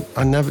suppose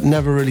I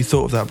never really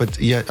thought of that, but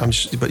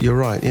but you're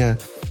right.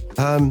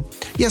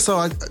 So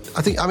I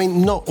think, I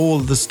mean, not all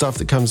of the stuff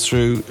that comes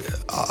through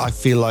I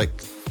feel like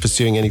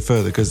pursuing any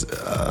further because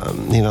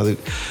you know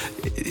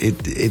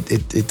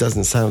it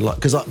doesn't sound like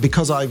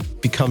because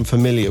I've become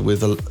familiar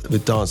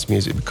with dance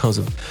music because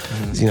of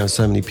you know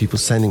so many people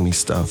sending me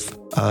stuff.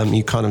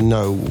 You kind of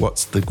know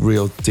what's the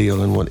real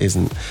deal and what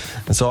isn't,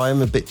 and so I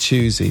am a bit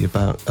choosy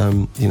about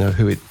you know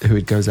who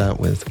it goes out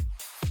with.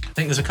 I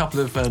think there's a couple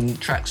of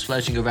tracks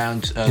floating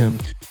around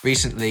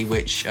recently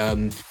which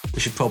we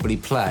should probably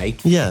play.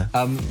 Yeah.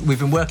 We've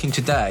been working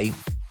today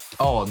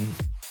on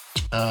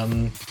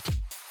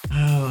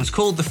it's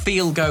called The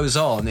Feel Goes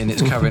On in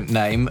its current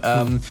name,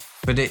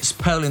 but it's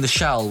Pearl in the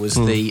Shell was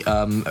the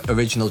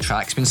original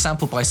track. It's been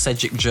sampled by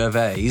Cedric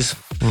Gervais.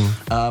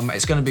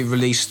 It's going to be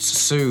released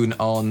soon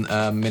on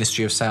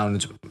Ministry of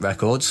Sound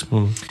Records,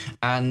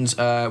 and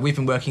we've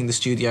been working in the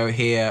studio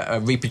here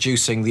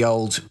reproducing the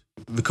old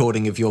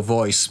recording of your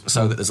voice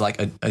so that there's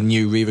like a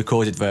new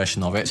re-recorded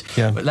version of it.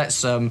 But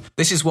let's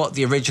this is what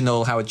the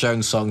original Howard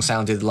Jones song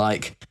sounded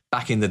like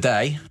back in the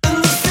day.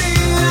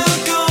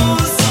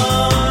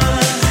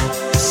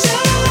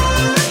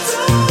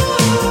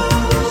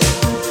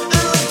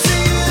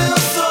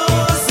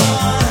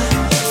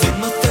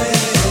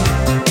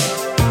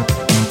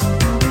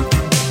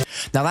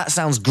 Now that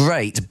sounds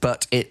great,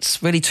 but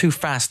it's really too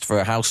fast for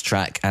a house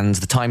track, and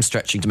the time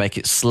stretching to make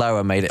it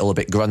slower made it all a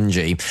bit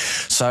grungy.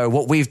 So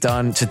what we've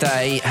done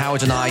today,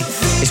 Howard and I,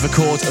 is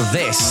record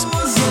this.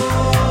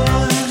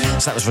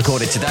 So that was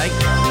recorded today,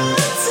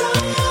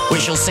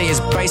 which you'll see is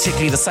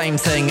basically the same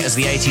thing as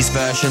the 80s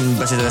version,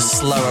 but at a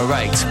slower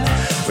rate,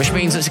 which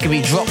means it's going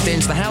to be dropped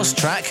into the house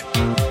track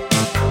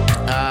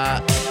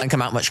and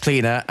come out much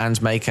cleaner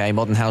and make a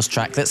modern house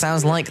track that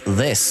sounds like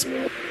this.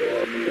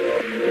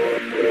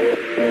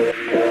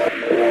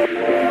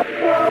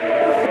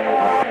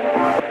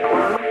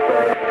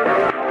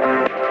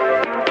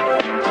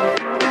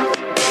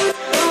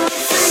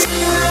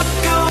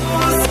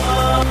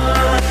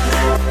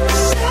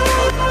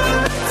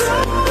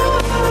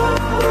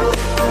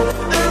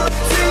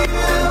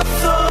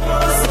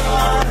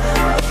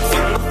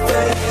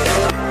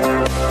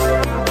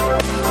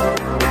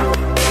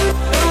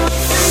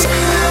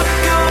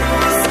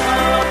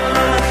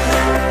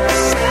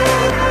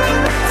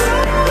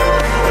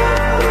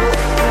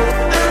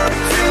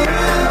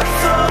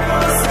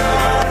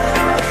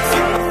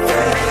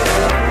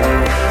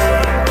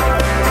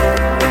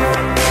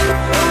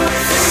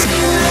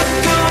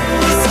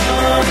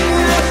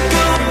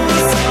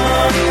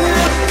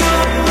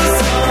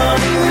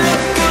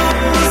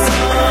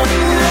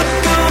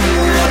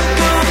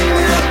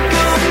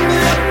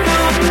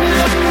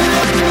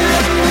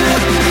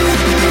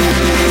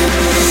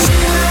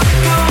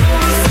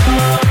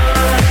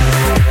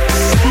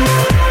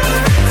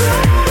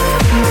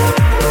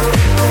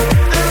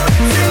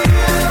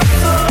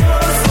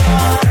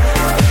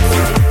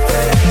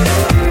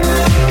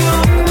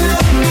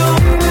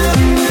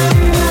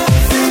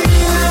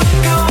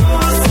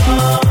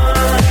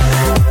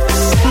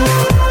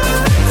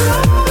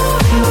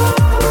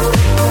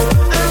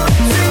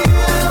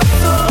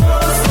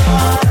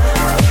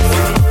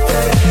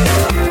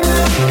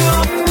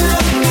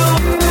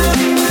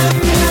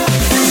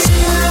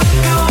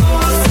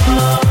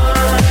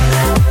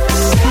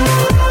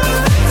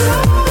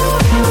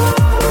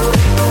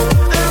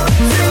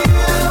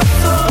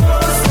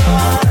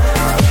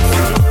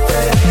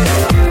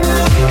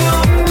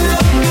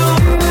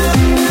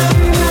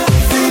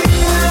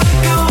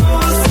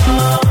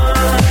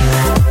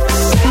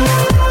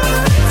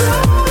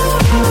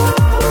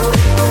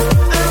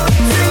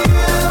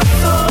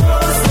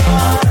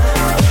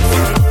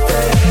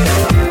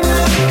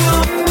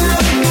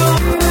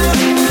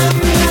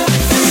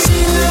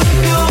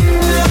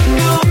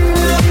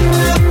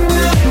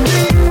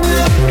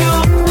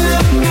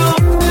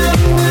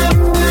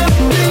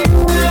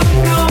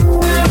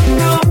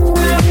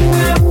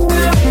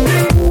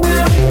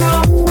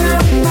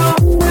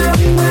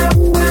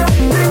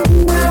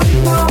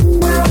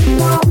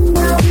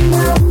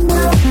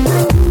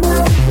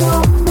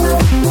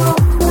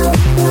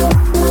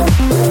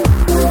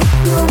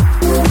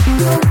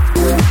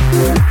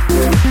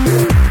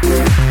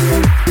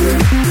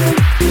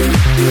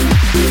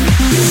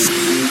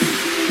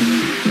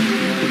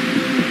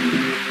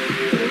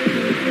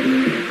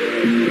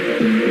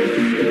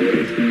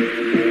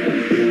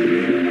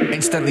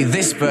 Incidentally,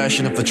 this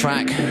version of the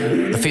track,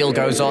 The Feel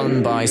Goes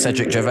On by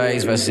Cedric Gervais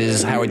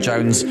versus Howard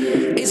Jones,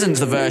 isn't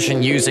the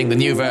version using the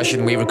new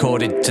version we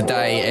recorded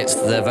today. It's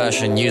the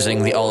version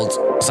using the old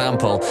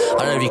sample.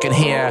 I don't know if you can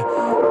hear,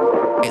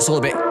 it's all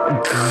a bit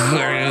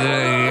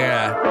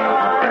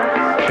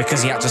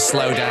because he had to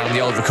slow down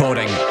the old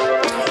recording.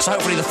 So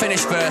hopefully the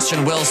finished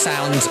version will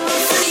sound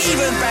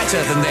even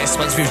better than this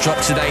once we've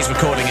dropped today's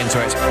recording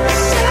into it.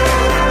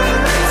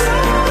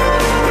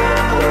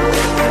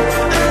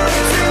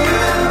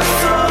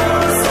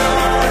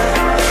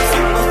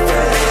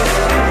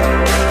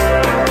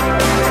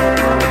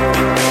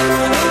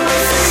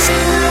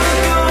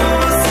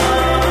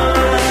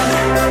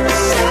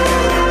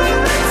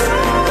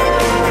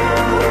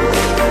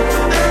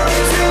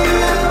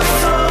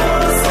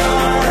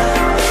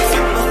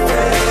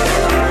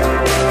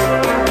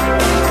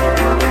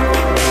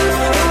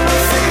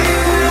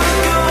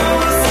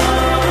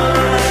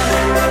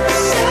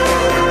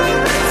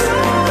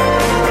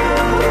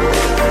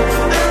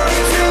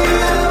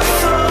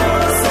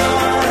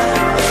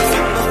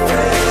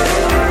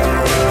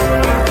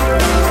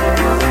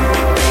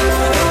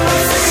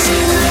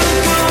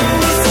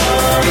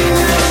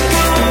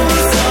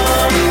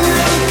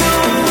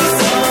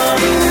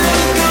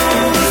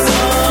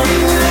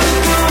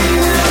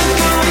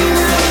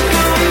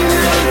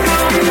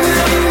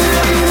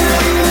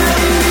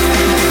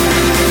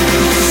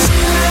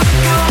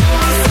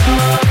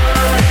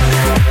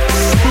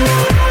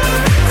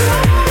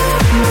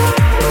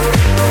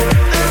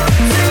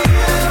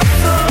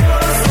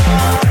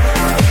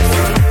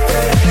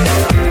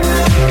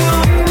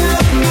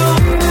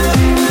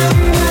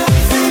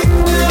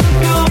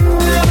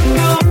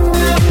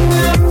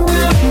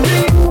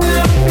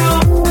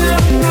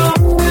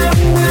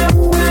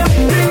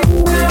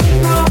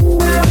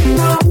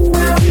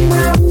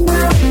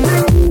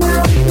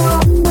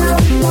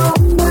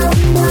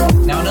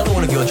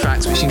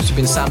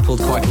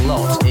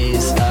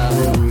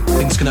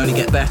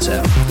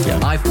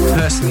 I've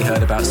personally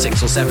heard about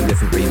 6 or 7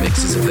 different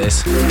remixes of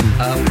this.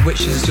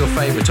 Which is your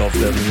favourite of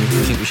them?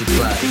 You think we should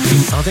play?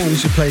 I think we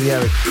should play the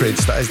Eric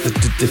Prydz. That is the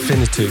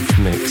definitive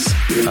mix.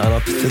 And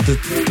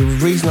the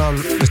reason I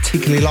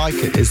particularly like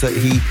it is that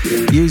he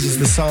uses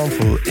the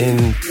sample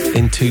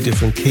in 2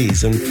 different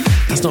keys, and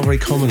that's not very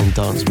common in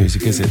dance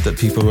music, is it? That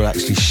people will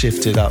actually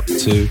shift it up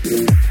to,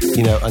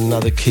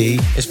 another key.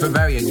 It's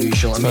very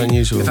unusual. Very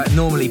unusual. In fact,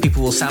 normally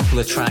people will sample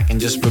a track and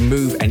just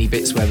remove any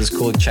bits where there's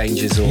chord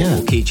changes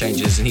or key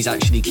changes, and he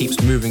actually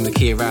keeps moving the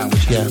key around,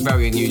 which is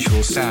very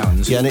unusual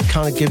sounds. Yeah, and it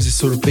kind of gives a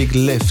sort of big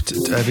lift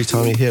every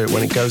time you hear it.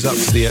 When it goes up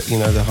to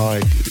the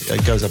high,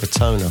 it goes up a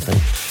tone, I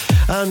think.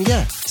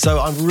 So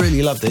I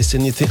really love this,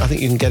 and I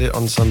think you can get it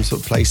on some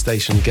sort of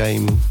PlayStation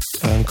game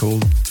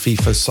called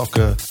FIFA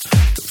Soccer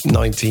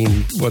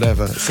 19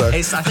 whatever. So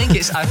I think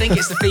it's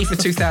the FIFA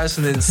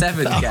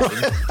 2007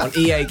 game on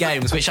EA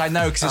Games, which I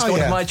know because it's got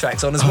one of my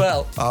tracks on as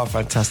well. Oh,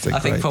 fantastic! I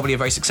think probably a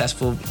very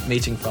successful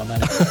meeting for our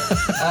man.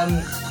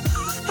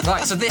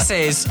 Right, so this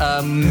is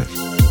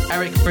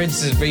Eric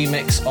Prydz's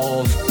remix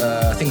of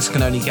Things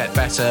Can Only Get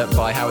Better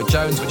by Howard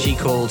Jones, which he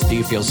called Do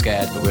You Feel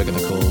Scared? But we're going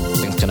to call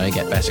Things Can Only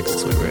Get Better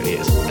because that's what it really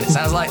is. And it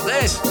sounds like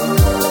this.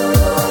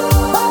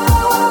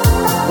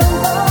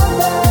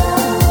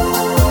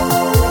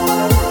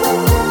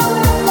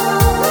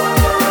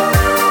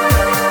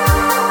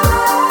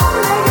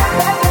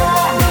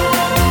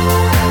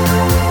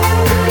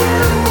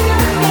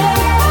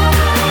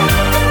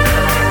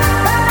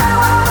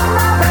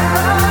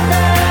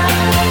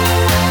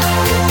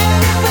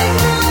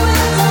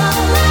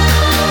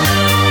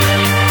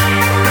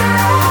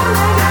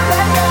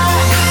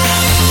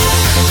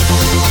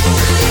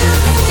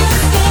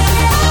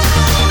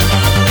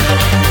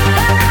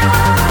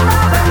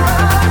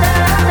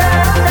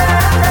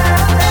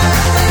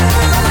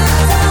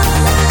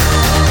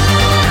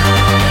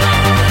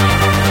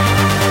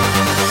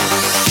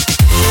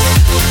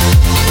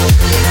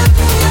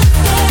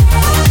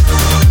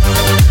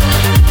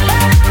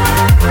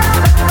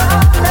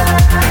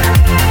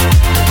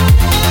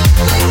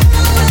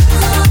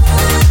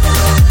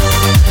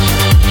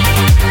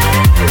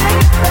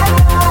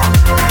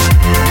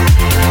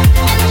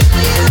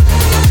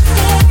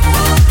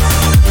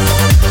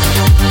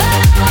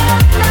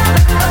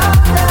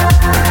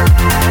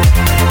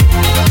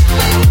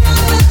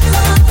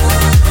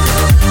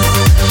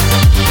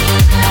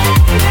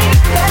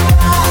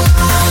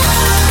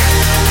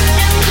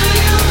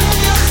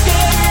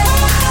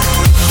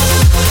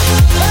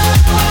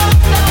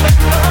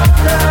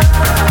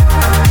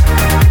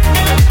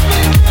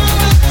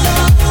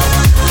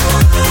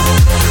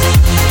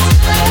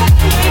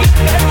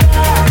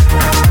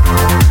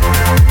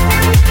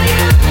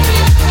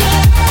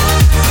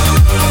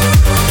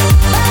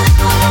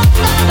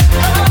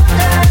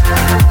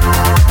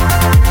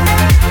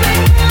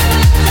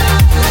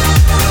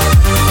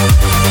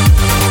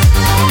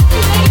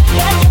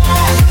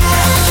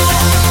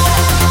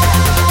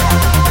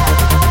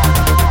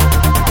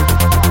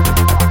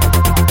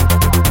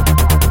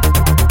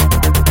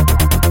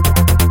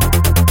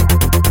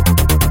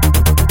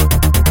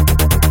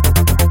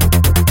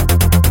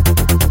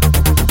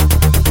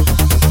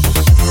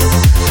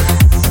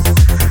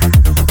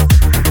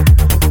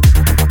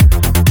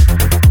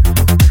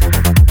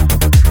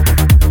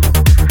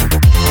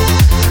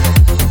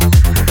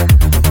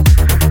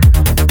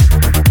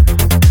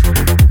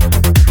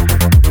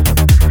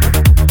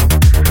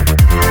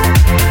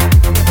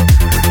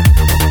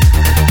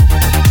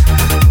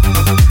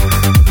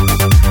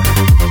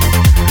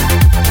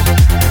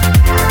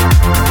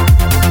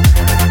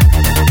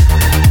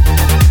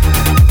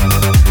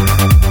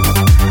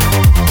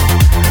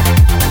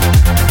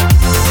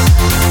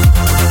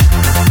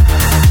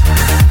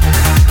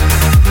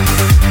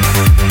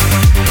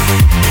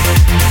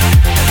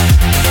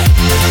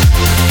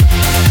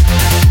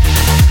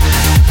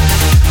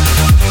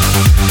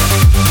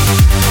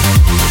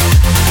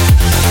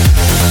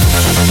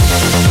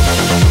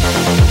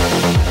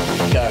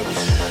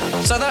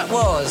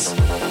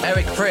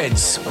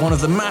 One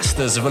of the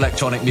masters of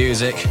electronic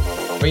music,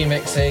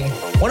 remixing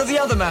one of the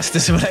other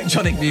masters of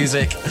electronic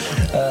music,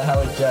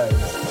 Howard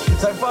Jones.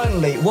 So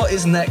finally, what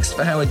is next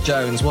for Howard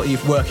Jones? What are you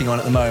working on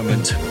at the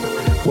moment?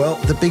 Well,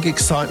 the big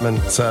excitement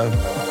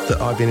that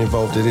I've been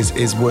involved in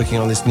is working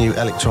on this new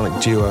electronic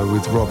duo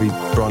with Robbie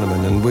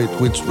Bronneman, and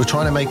we're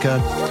trying to make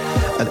an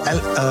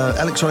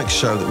electronic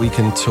show that we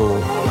can tour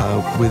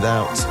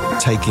without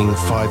taking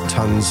 5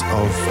 tons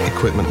of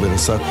equipment with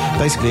us. So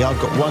basically, I've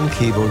got one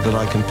keyboard that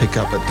I can pick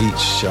up at each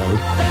show.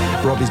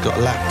 Robbie's got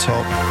a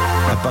laptop,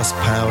 a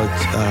bus-powered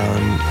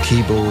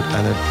keyboard,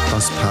 and a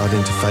bus-powered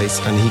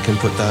interface, and he can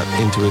put that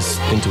into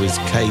his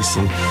case,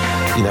 and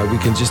we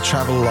can just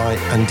travel light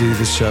and do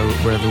the show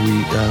wherever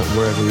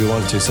we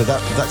want to. So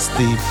that's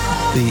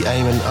the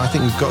aim, and I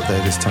think we've got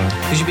there this time.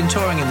 Because you've been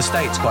touring in the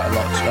States quite a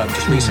lot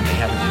just recently,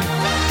 haven't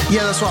you?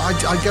 Yeah, that's right.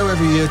 I go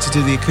every year to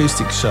do the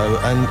acoustic show,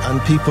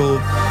 and people,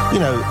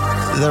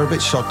 they're a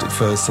bit shocked at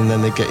first, and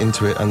then they get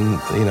into it,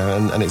 and you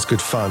know, and it's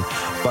good fun.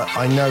 But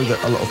I know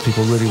that a lot of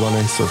people really want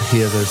to sort of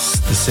hear the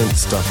synth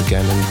stuff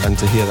again, and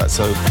to hear that.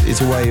 So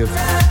it's a way of,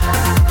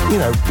 you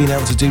know, being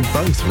able to do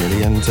both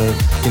really, and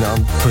you know,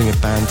 I'm putting a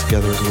band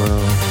together as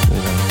well, you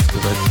know,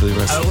 for the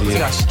rest of the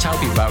year. I should tell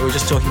people about. We were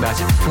just talking about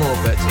it before,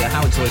 but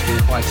Howard's always been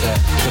quite a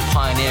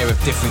pioneer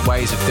of different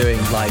ways of doing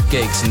live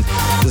gigs, and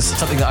there's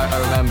something that I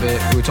remember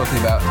we were talking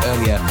about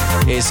earlier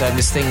is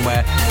this thing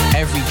where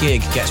every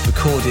gig gets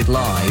recorded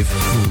live,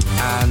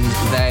 and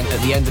then at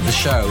the end of the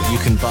show you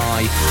can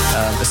buy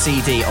a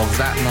CD of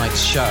that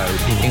night's show,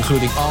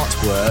 including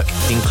artwork,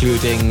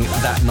 including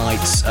that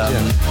night's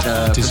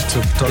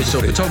digital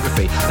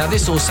photography. Now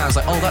this all sounds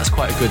like, oh, that's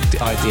quite a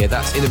good idea,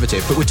 that's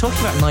innovative, but we're talking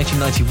about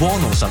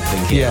 1991 or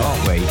something here,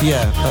 aren't we?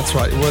 Yeah, that's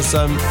right. It was,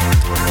 I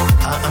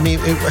mean,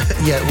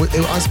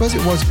 I suppose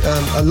it was,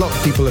 a lot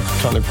of people have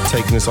kind of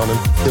taken this on and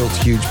built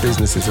huge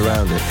businesses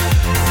around it.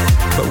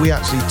 But we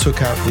actually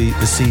took out the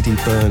CD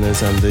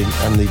burners and the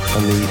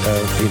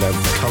you know,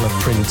 colour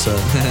printer,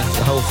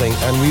 the whole thing,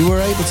 and we were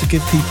able to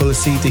give people a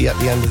CD at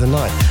the end of the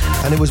night,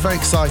 and it was very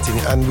exciting.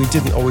 And we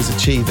didn't always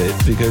achieve it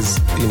because,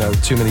 you know,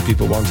 too many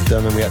people wanted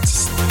them, and we had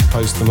to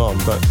post them on.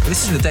 But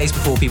this is in the days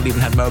before people even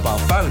had mobile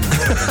phones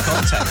in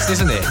context,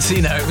 isn't it? So,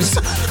 you know, it was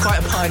quite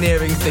a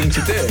pioneering thing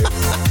to do.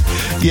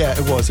 Yeah,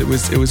 it was. It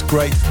was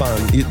great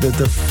fun. It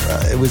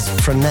was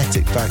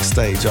frenetic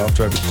backstage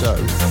after every show,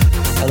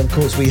 and of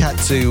course we had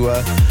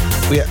to.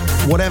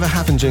 Whatever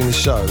happened during the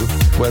show,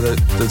 whether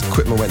the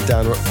equipment went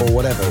down or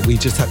whatever, we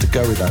just had to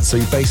go with that. So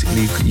you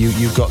basically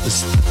you got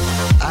this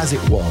as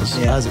it was.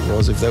 Yeah. As it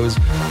was. If there was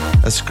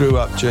a screw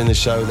up during the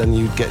show, then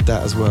you'd get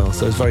that as well.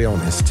 So it's very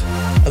honest.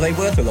 Are they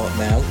worth a lot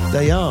now?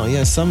 They are.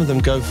 Yeah, some of them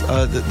go.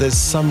 There's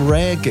some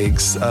rare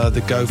gigs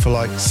that go for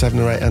like £700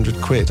 or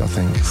 £800, I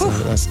think. So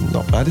that's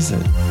not bad, is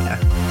it? Yeah,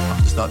 I'll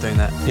have to start doing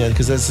that. Yeah,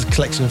 because there's a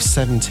collection of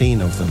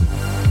 17 of them.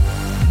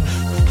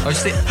 I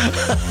was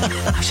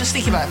just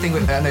thinking about a thing,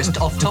 I know it's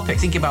off topic,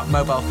 thinking about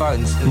mobile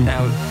phones and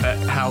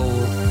how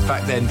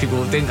back then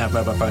people didn't have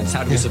mobile phones.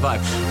 How do we survive?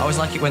 I always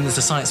like it when there's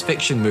a science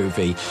fiction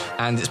movie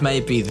and it's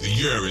maybe The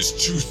year is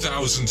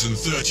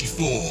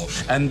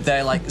 2034. and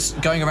they're like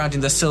going around in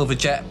their silver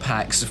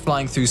jetpacks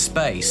flying through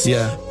space.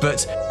 Yeah.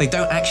 But they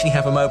don't actually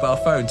have a mobile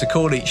phone to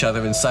call each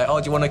other and say, oh,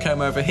 do you want to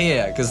come over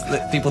here? Because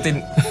people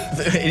didn't...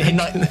 In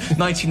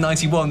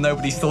 1991,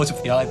 nobody thought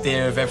of the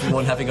idea of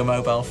everyone having a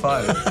mobile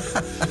phone.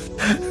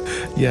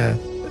 Yeah.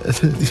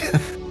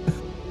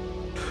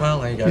 Well,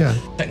 there you go. Yeah.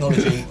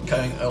 Technology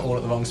going all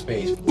at the wrong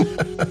speed.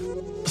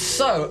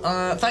 So,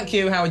 thank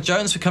you, Howard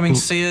Jones, for coming to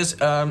see us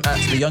at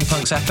the Young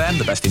Punks FM,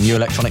 the best in new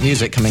electronic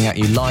music, coming at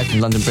you live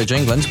from London Bridge,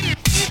 England.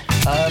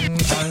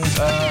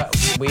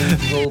 We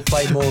will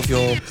play more of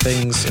your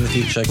things in the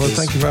future. Well,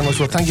 thank you very much.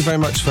 Well, thank you very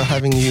much for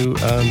having me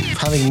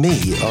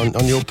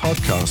on your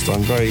podcast.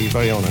 I'm very,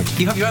 very honoured.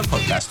 You have your own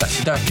podcast,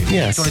 actually, don't you?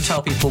 Yes. Do you want to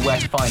tell people where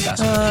to find that?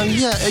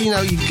 Yeah, you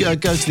know, you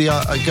go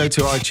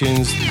to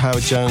iTunes,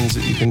 Howard Jones.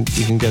 You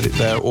can get it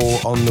there, or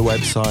on the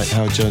website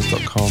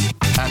howardjones.com.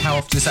 And how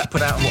often is that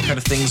put out, and what kind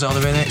of things are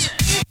there in it?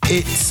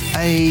 It's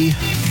a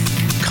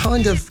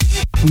kind of...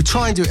 We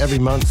try and do it every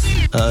month.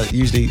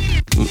 Usually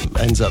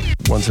ends up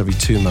once every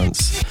 2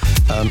 months.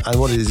 And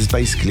what it is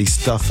basically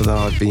stuff that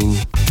I've been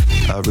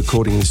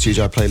recording in the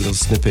studio. I play little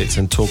snippets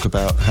and talk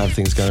about how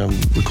things go. I'm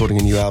recording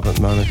a new album at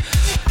the moment.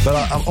 But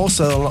I'm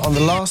also, on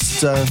the last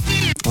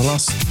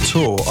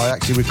tour, I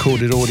actually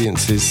recorded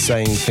audiences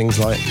saying things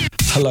like,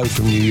 hello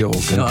from New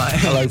York and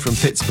hello from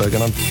Pittsburgh,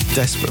 and I'm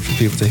desperate for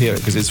people to hear it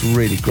because it's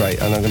really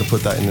great, and I'm going to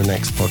put that in the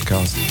next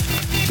podcast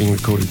being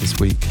recorded this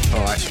week.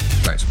 All right,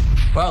 great.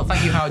 Well,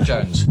 thank you, Howard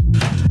Jones.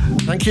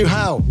 Thank you,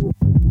 Hal.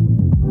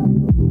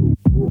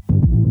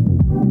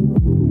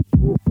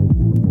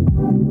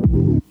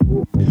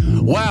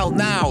 Well,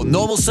 now,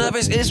 normal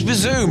service is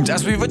resumed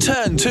as we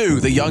return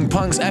to the Young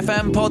Punks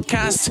FM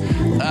podcast.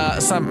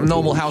 Some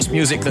normal house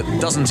music that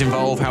doesn't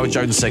involve Howard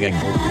Jones singing.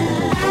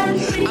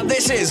 And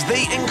this is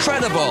the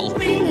incredible,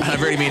 and I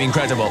really mean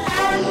incredible,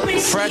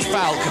 Fred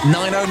Falk,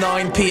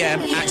 9:09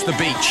 p.m. at the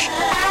beach,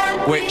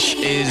 which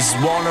is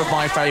one of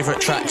my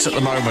favourite tracks at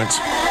the moment.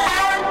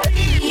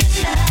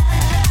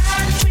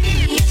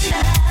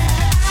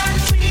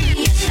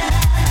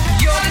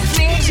 You're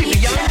listening to the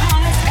Young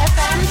Punks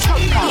FM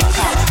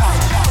podcast.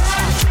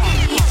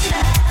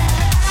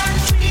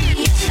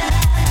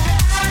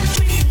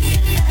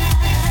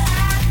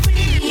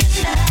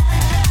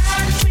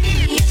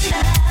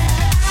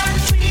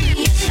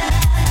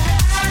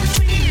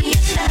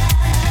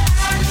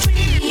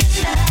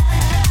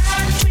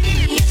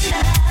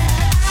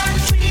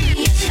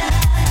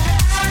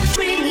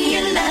 Bring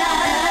your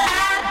love.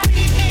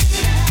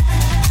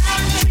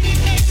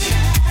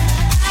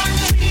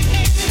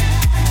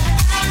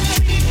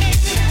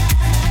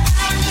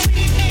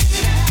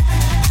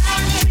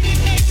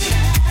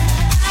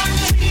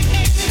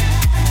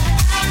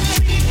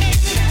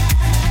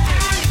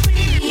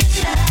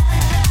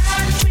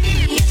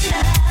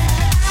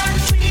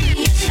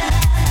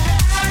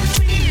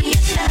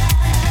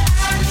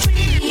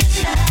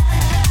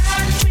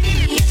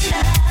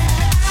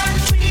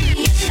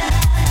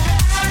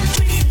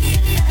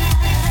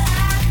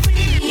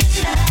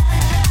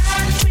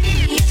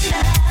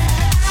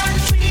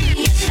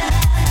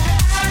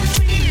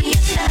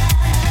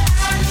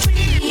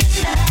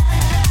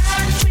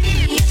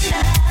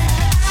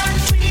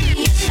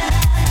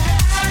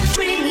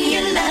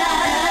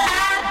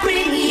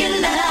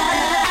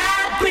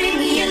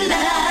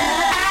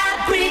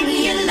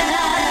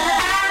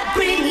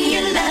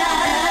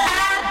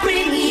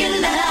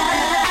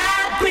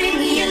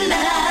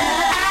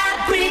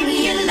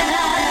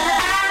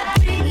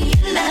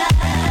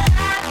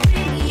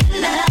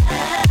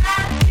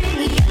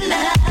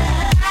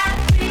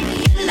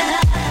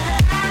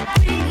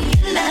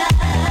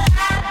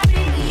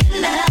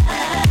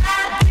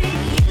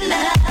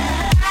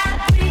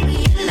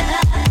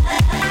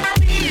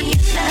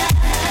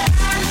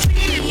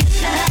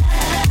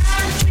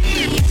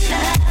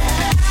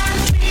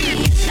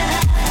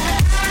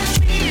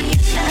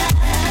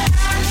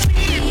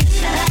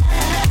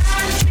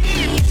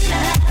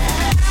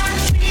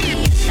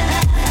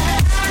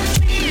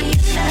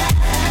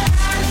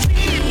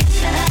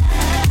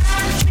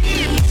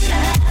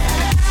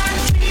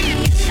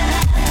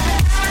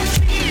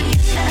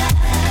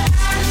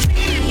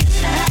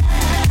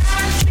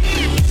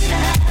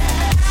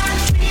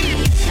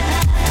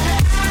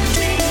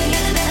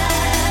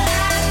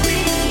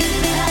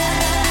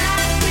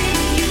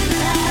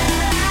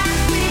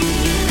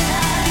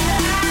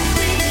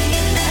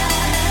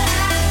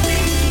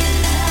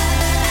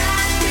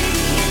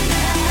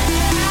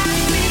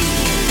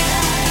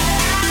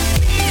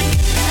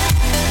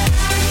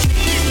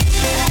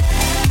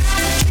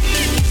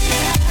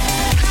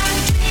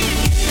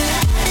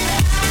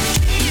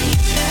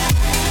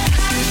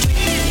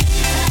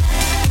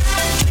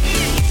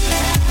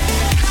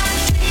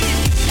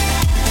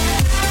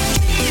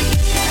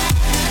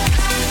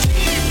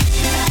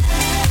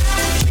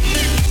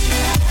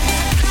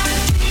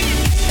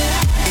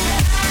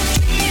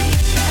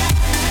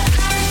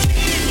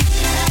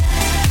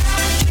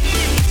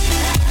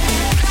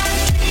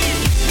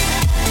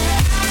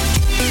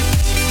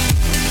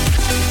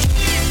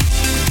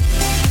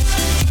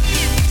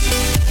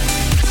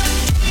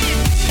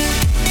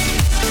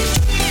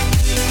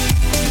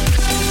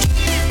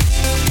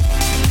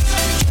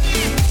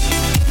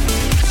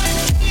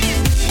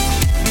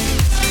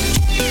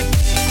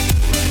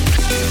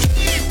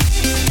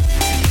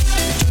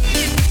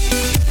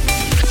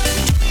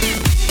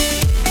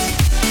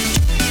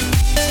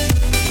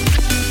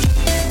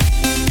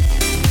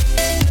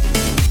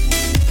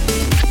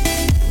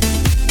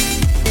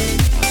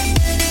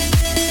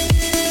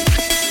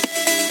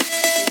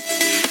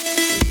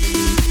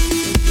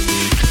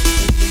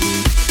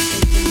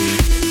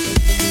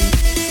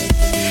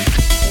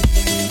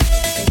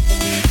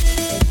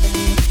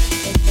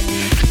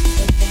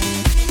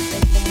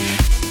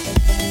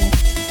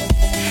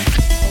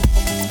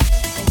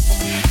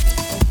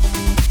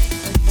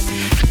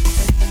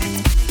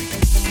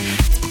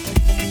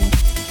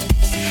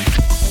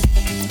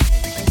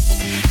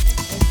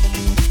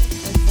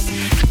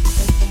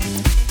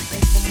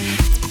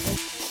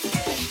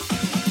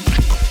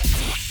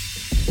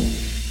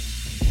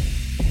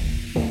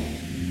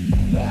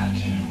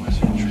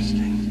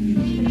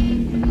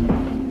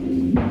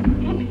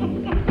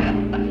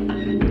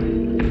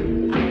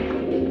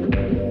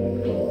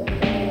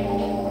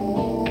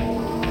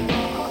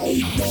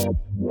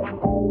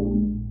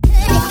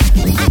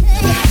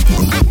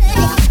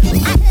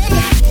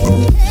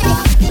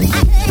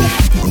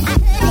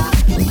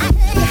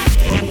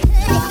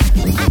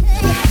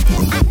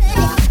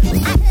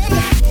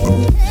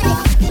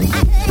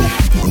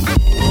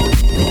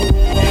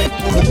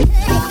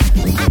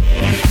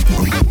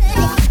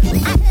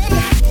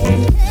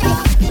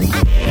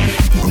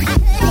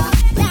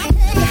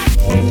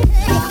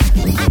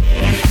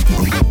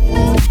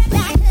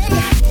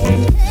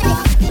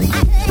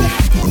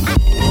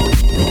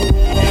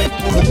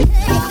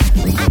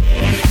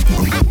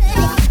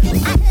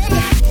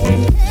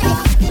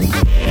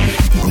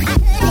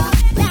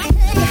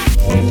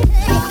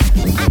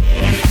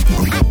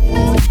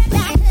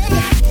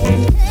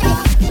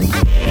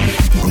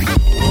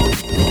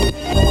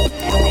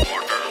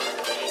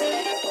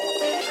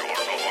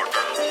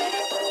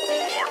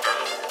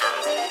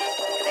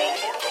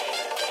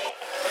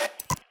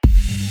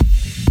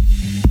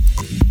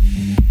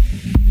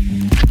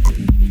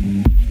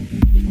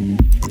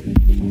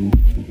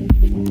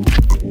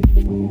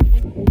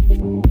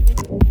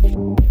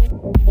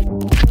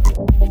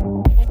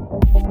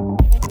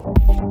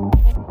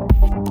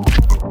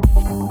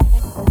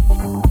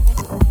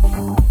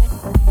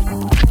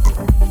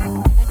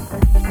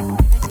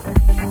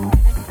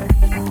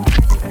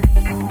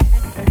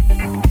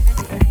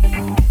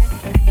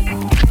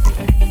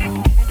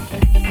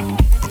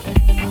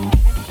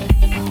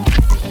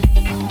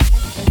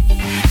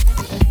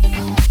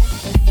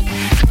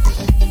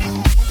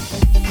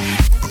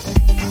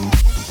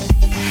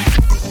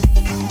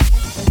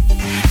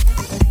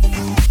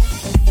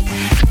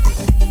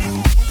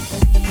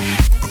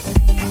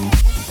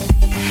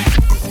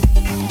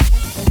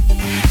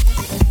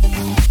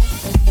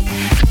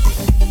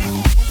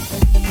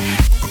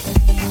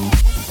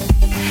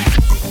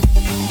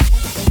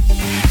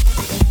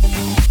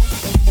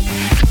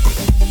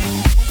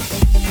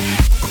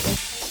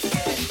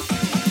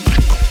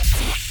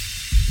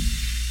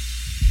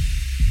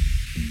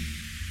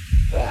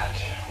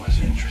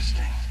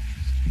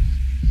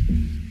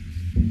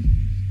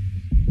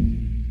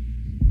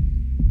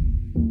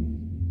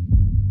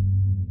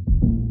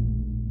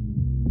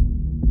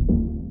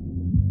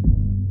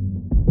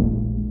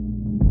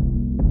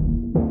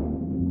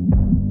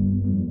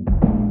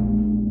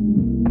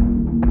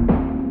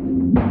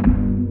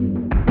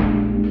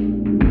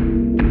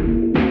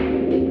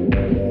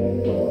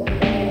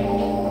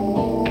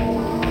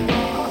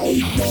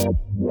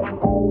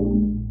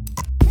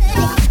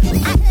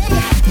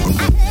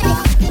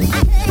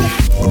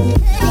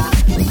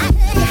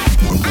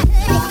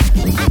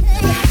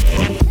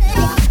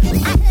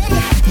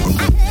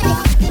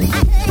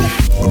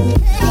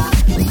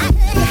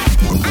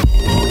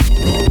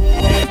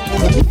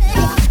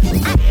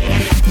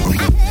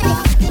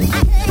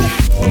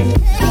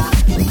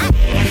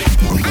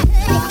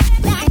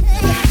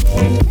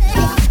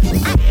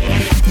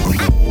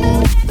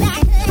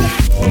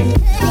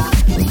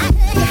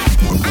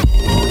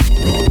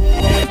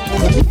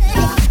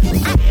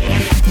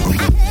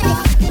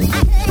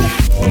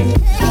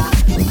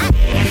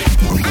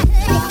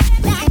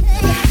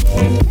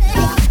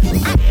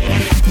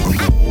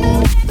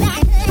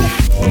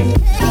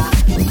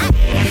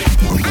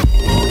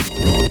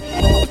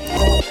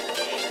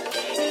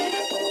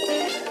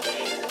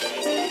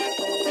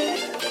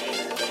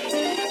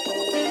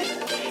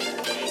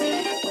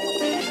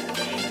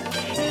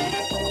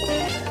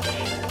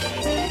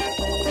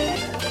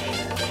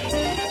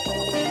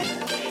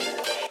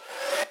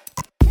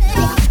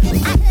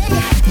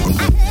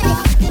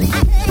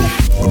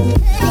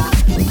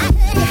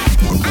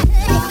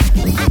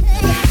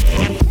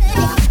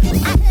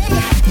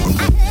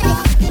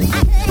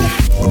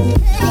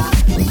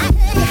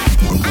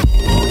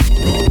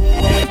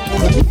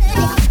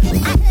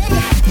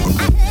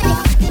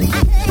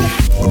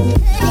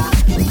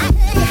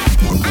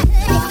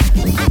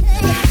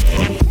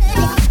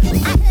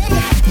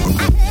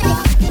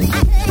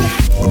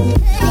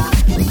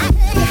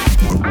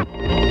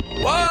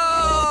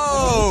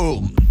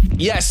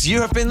 Yes, you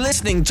have been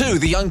listening to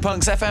the Young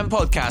Punks FM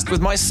podcast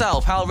with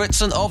myself, Hal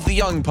Ritson of the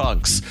Young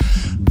Punks.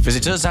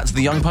 Visit us at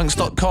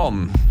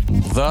theyoungpunks.com,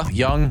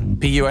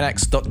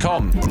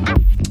 theyoungpunx.com,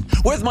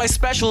 with my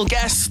special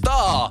guest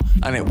star,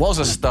 and it was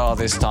a star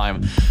this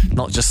time,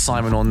 not just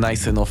Simon or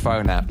Nathan or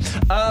Phonat,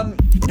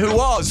 who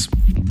was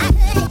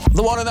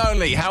the one and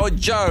only Howard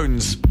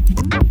Jones.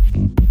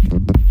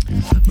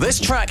 This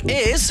track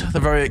is the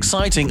very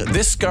exciting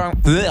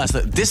Discount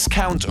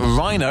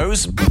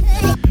Rhinos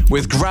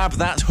with Grab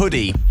That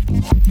Hoodie.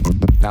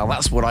 Now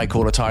that's what I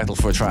call a title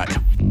for a track.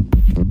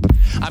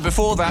 And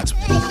before that,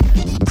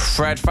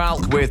 Fred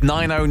Falk with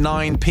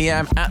 9:09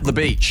 p.m. at the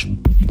beach.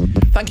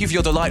 Thank you for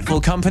your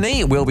delightful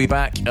company. We'll be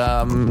back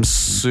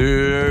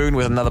soon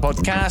with another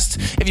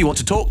podcast. If you want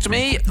to talk to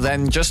me,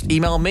 then just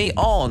email me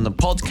on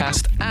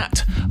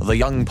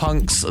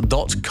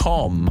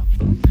podcast@theyoungpunks.com.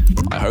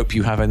 I hope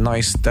you have a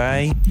nice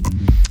day.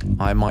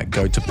 I might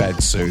go to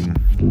bed soon.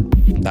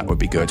 That would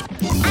be good.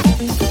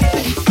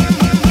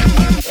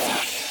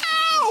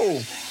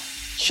 Ow!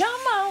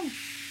 Come on!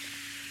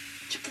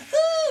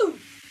 Chicka-hoo!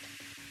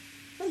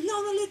 The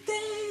lonely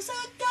days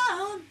are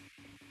gone.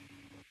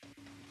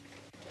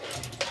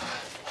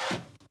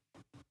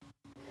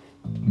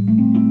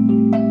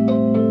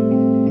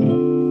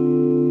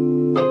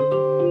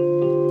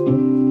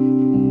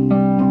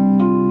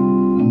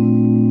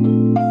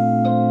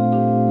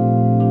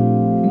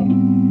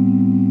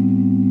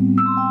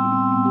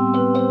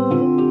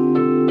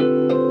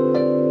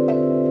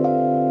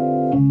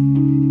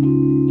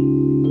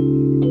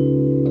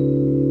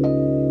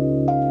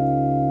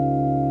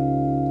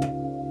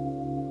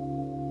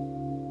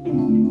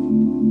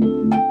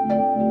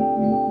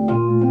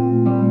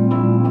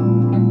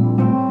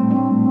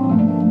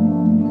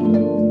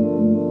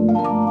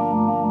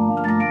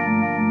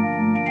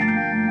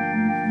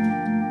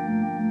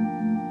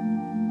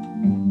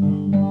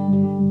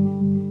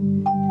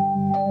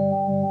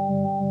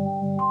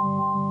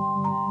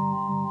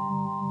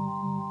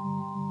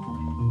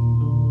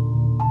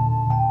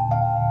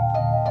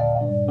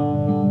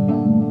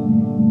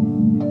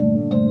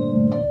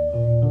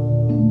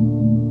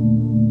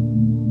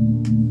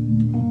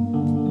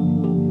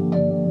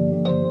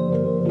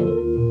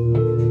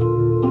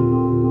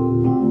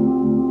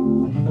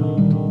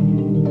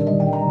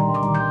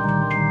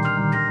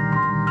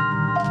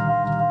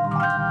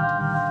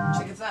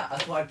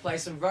 Play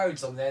some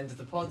roads on the end of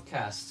the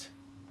podcast.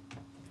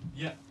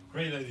 Yeah,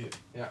 great idea.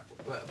 Yeah,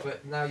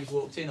 but now you've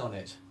walked in on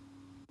it.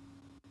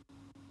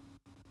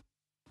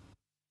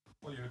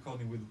 Well, you're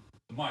recording with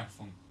the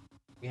microphone.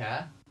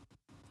 Yeah.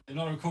 You're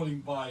not recording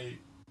by...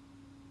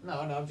 No,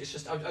 I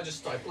just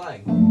started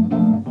playing. Do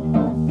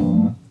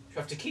you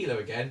have tequila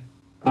again?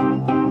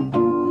 Can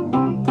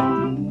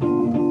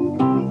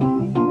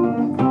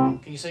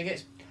you sing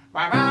it?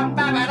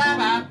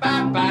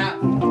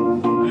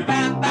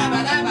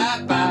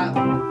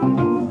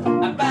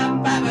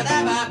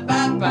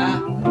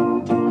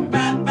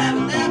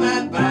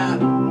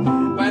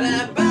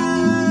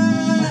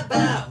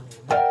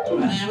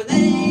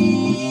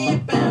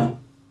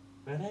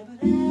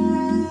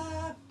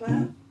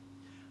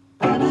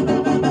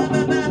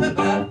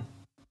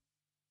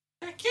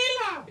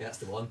 Yeah, that's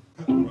the one.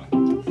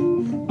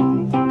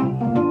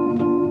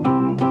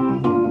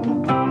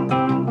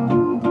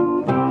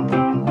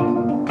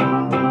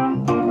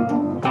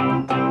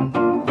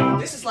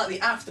 This is like the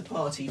after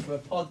party for a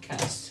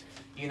podcast.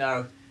 You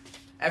know,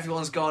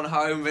 Everyone's gone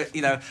home. But,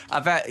 I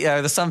bet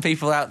there's some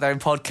people out there in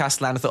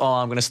podcast land who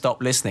thought, I'm going to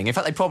stop listening. In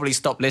fact, they probably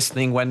stopped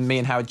listening when me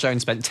and Howard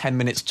Jones spent 10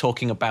 minutes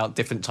talking about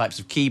different types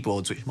of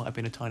keyboards, which might have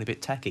been a tiny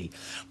bit techie.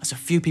 There's a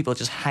few people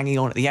just hanging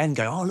on at the end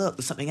going, oh, look,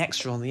 there's something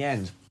extra on the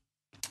end.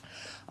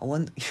 I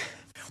wonder...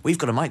 We've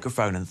got a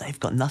microphone and they've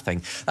got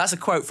nothing. That's a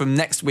quote from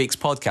next week's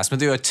podcast. We'll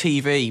do a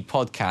TV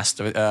podcast.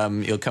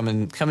 You'll come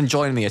and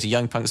join me at a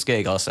Young Punks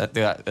gig. I'll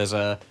do that as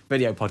a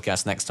video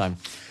podcast next time.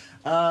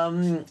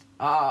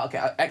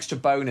 Okay. Extra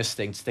bonus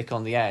thing to stick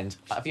on the end.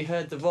 Have you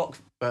heard the rock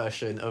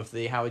version of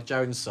the Howard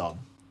Jones song?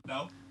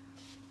 No.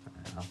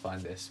 I'll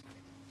find this.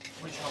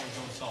 Which Howard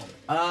Jones song?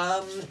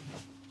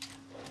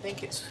 I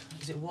think is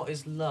it What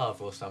Is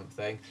Love or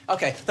something?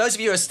 Okay, those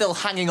of you who are still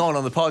hanging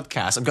on the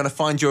podcast, I'm going to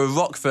find you a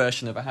rock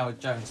version of a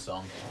Howard Jones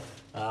song.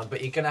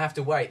 But you're going to have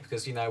to wait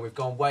because, we've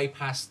gone way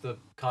past the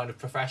kind of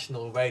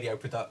professional radio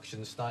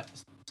production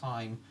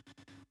time.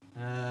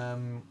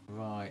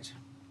 Right.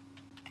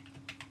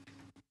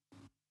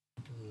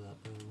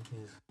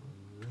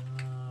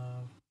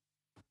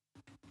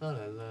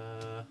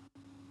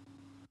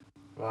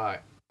 Right.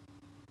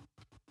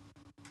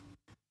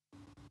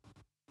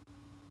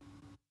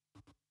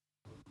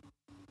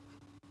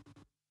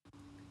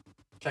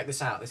 Check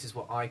this out. This is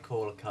what I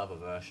call a cover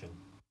version.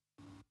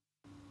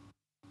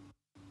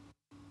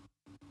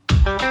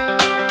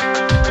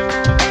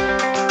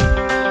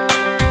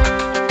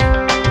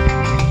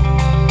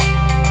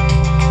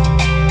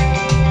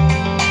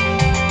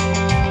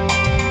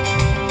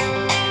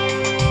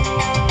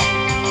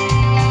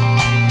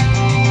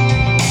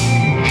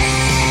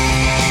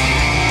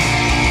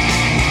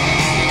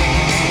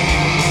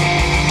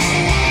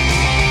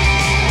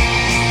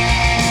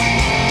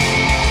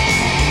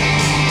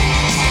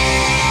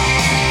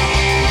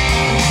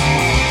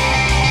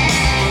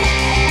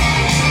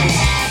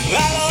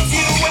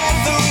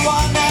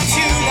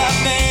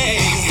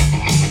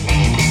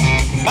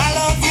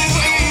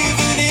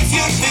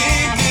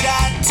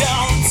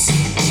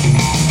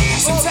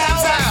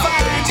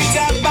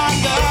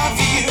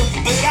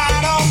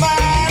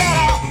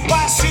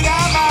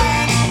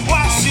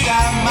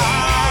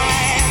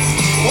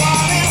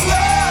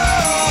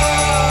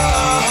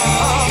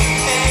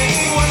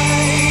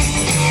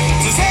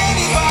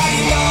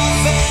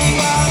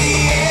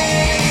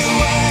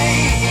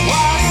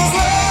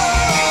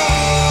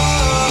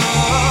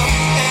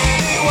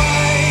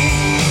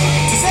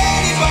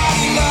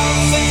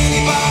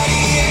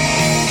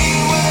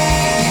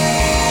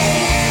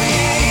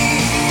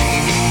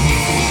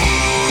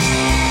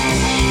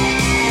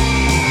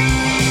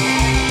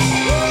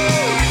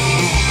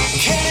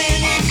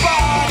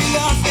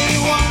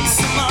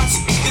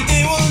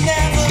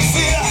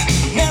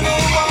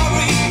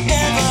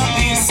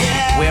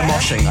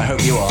 I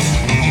hope you are.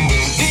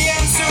 The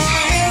answer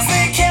is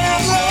they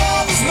cannot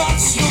love as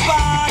much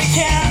nobody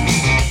can.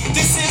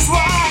 This is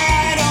why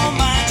I don't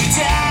mind you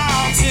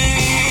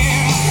doubting.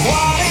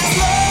 What is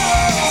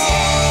love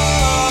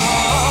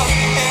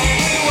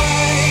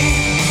anyway?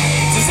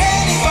 Does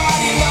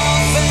anybody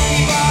love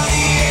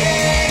anybody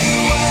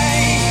anyway?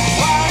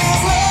 What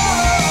is love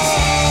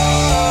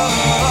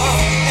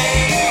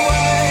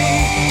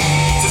anyway?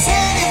 Does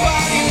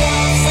anybody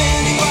love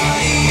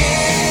anybody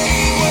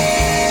anyway?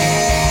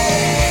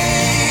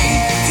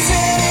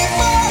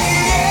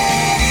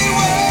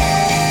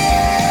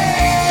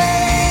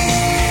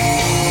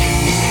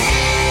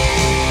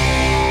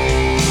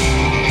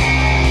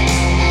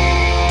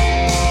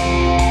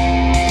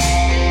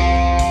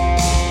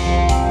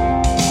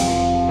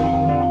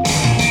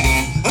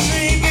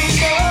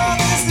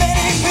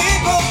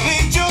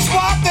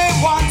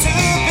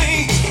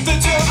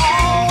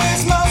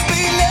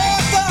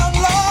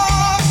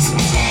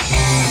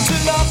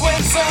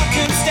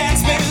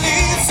 Circumstance may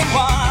lead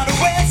someone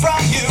away from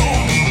you,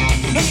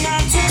 and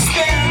not to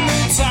spend the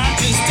time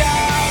just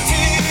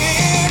doubting.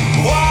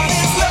 What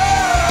is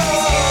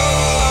love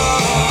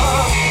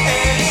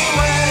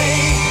anyway?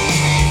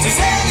 Does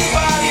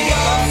anybody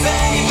love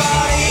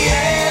anybody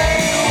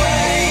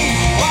anyway?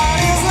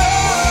 What is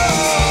love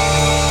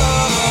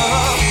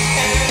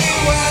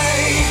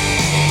anyway?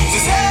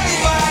 Does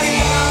anybody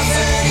love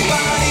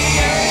anybody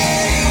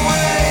anyway?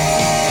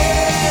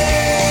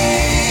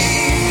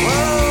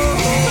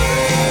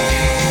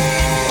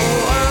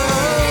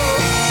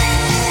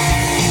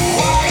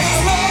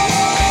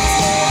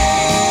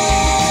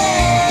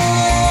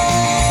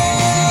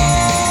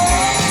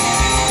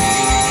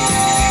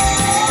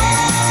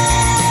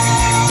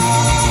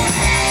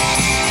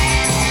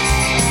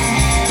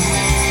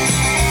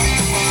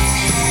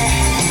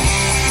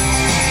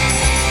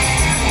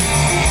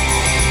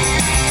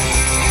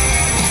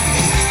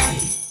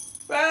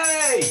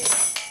 Hey!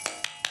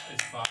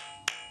 It's fine.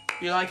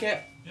 You like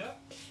it? Yeah.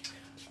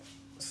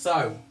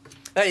 So,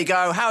 there you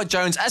go. Howard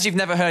Jones, as you've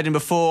never heard him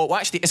before. Well,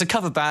 actually, it's a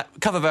cover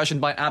version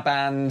by a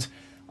band.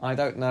 I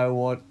don't know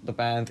what the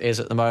band is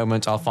at the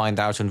moment. I'll find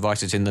out and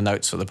write it in the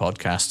notes for the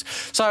podcast.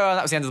 So,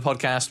 that was the end of the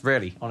podcast.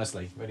 Really,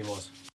 honestly, really was.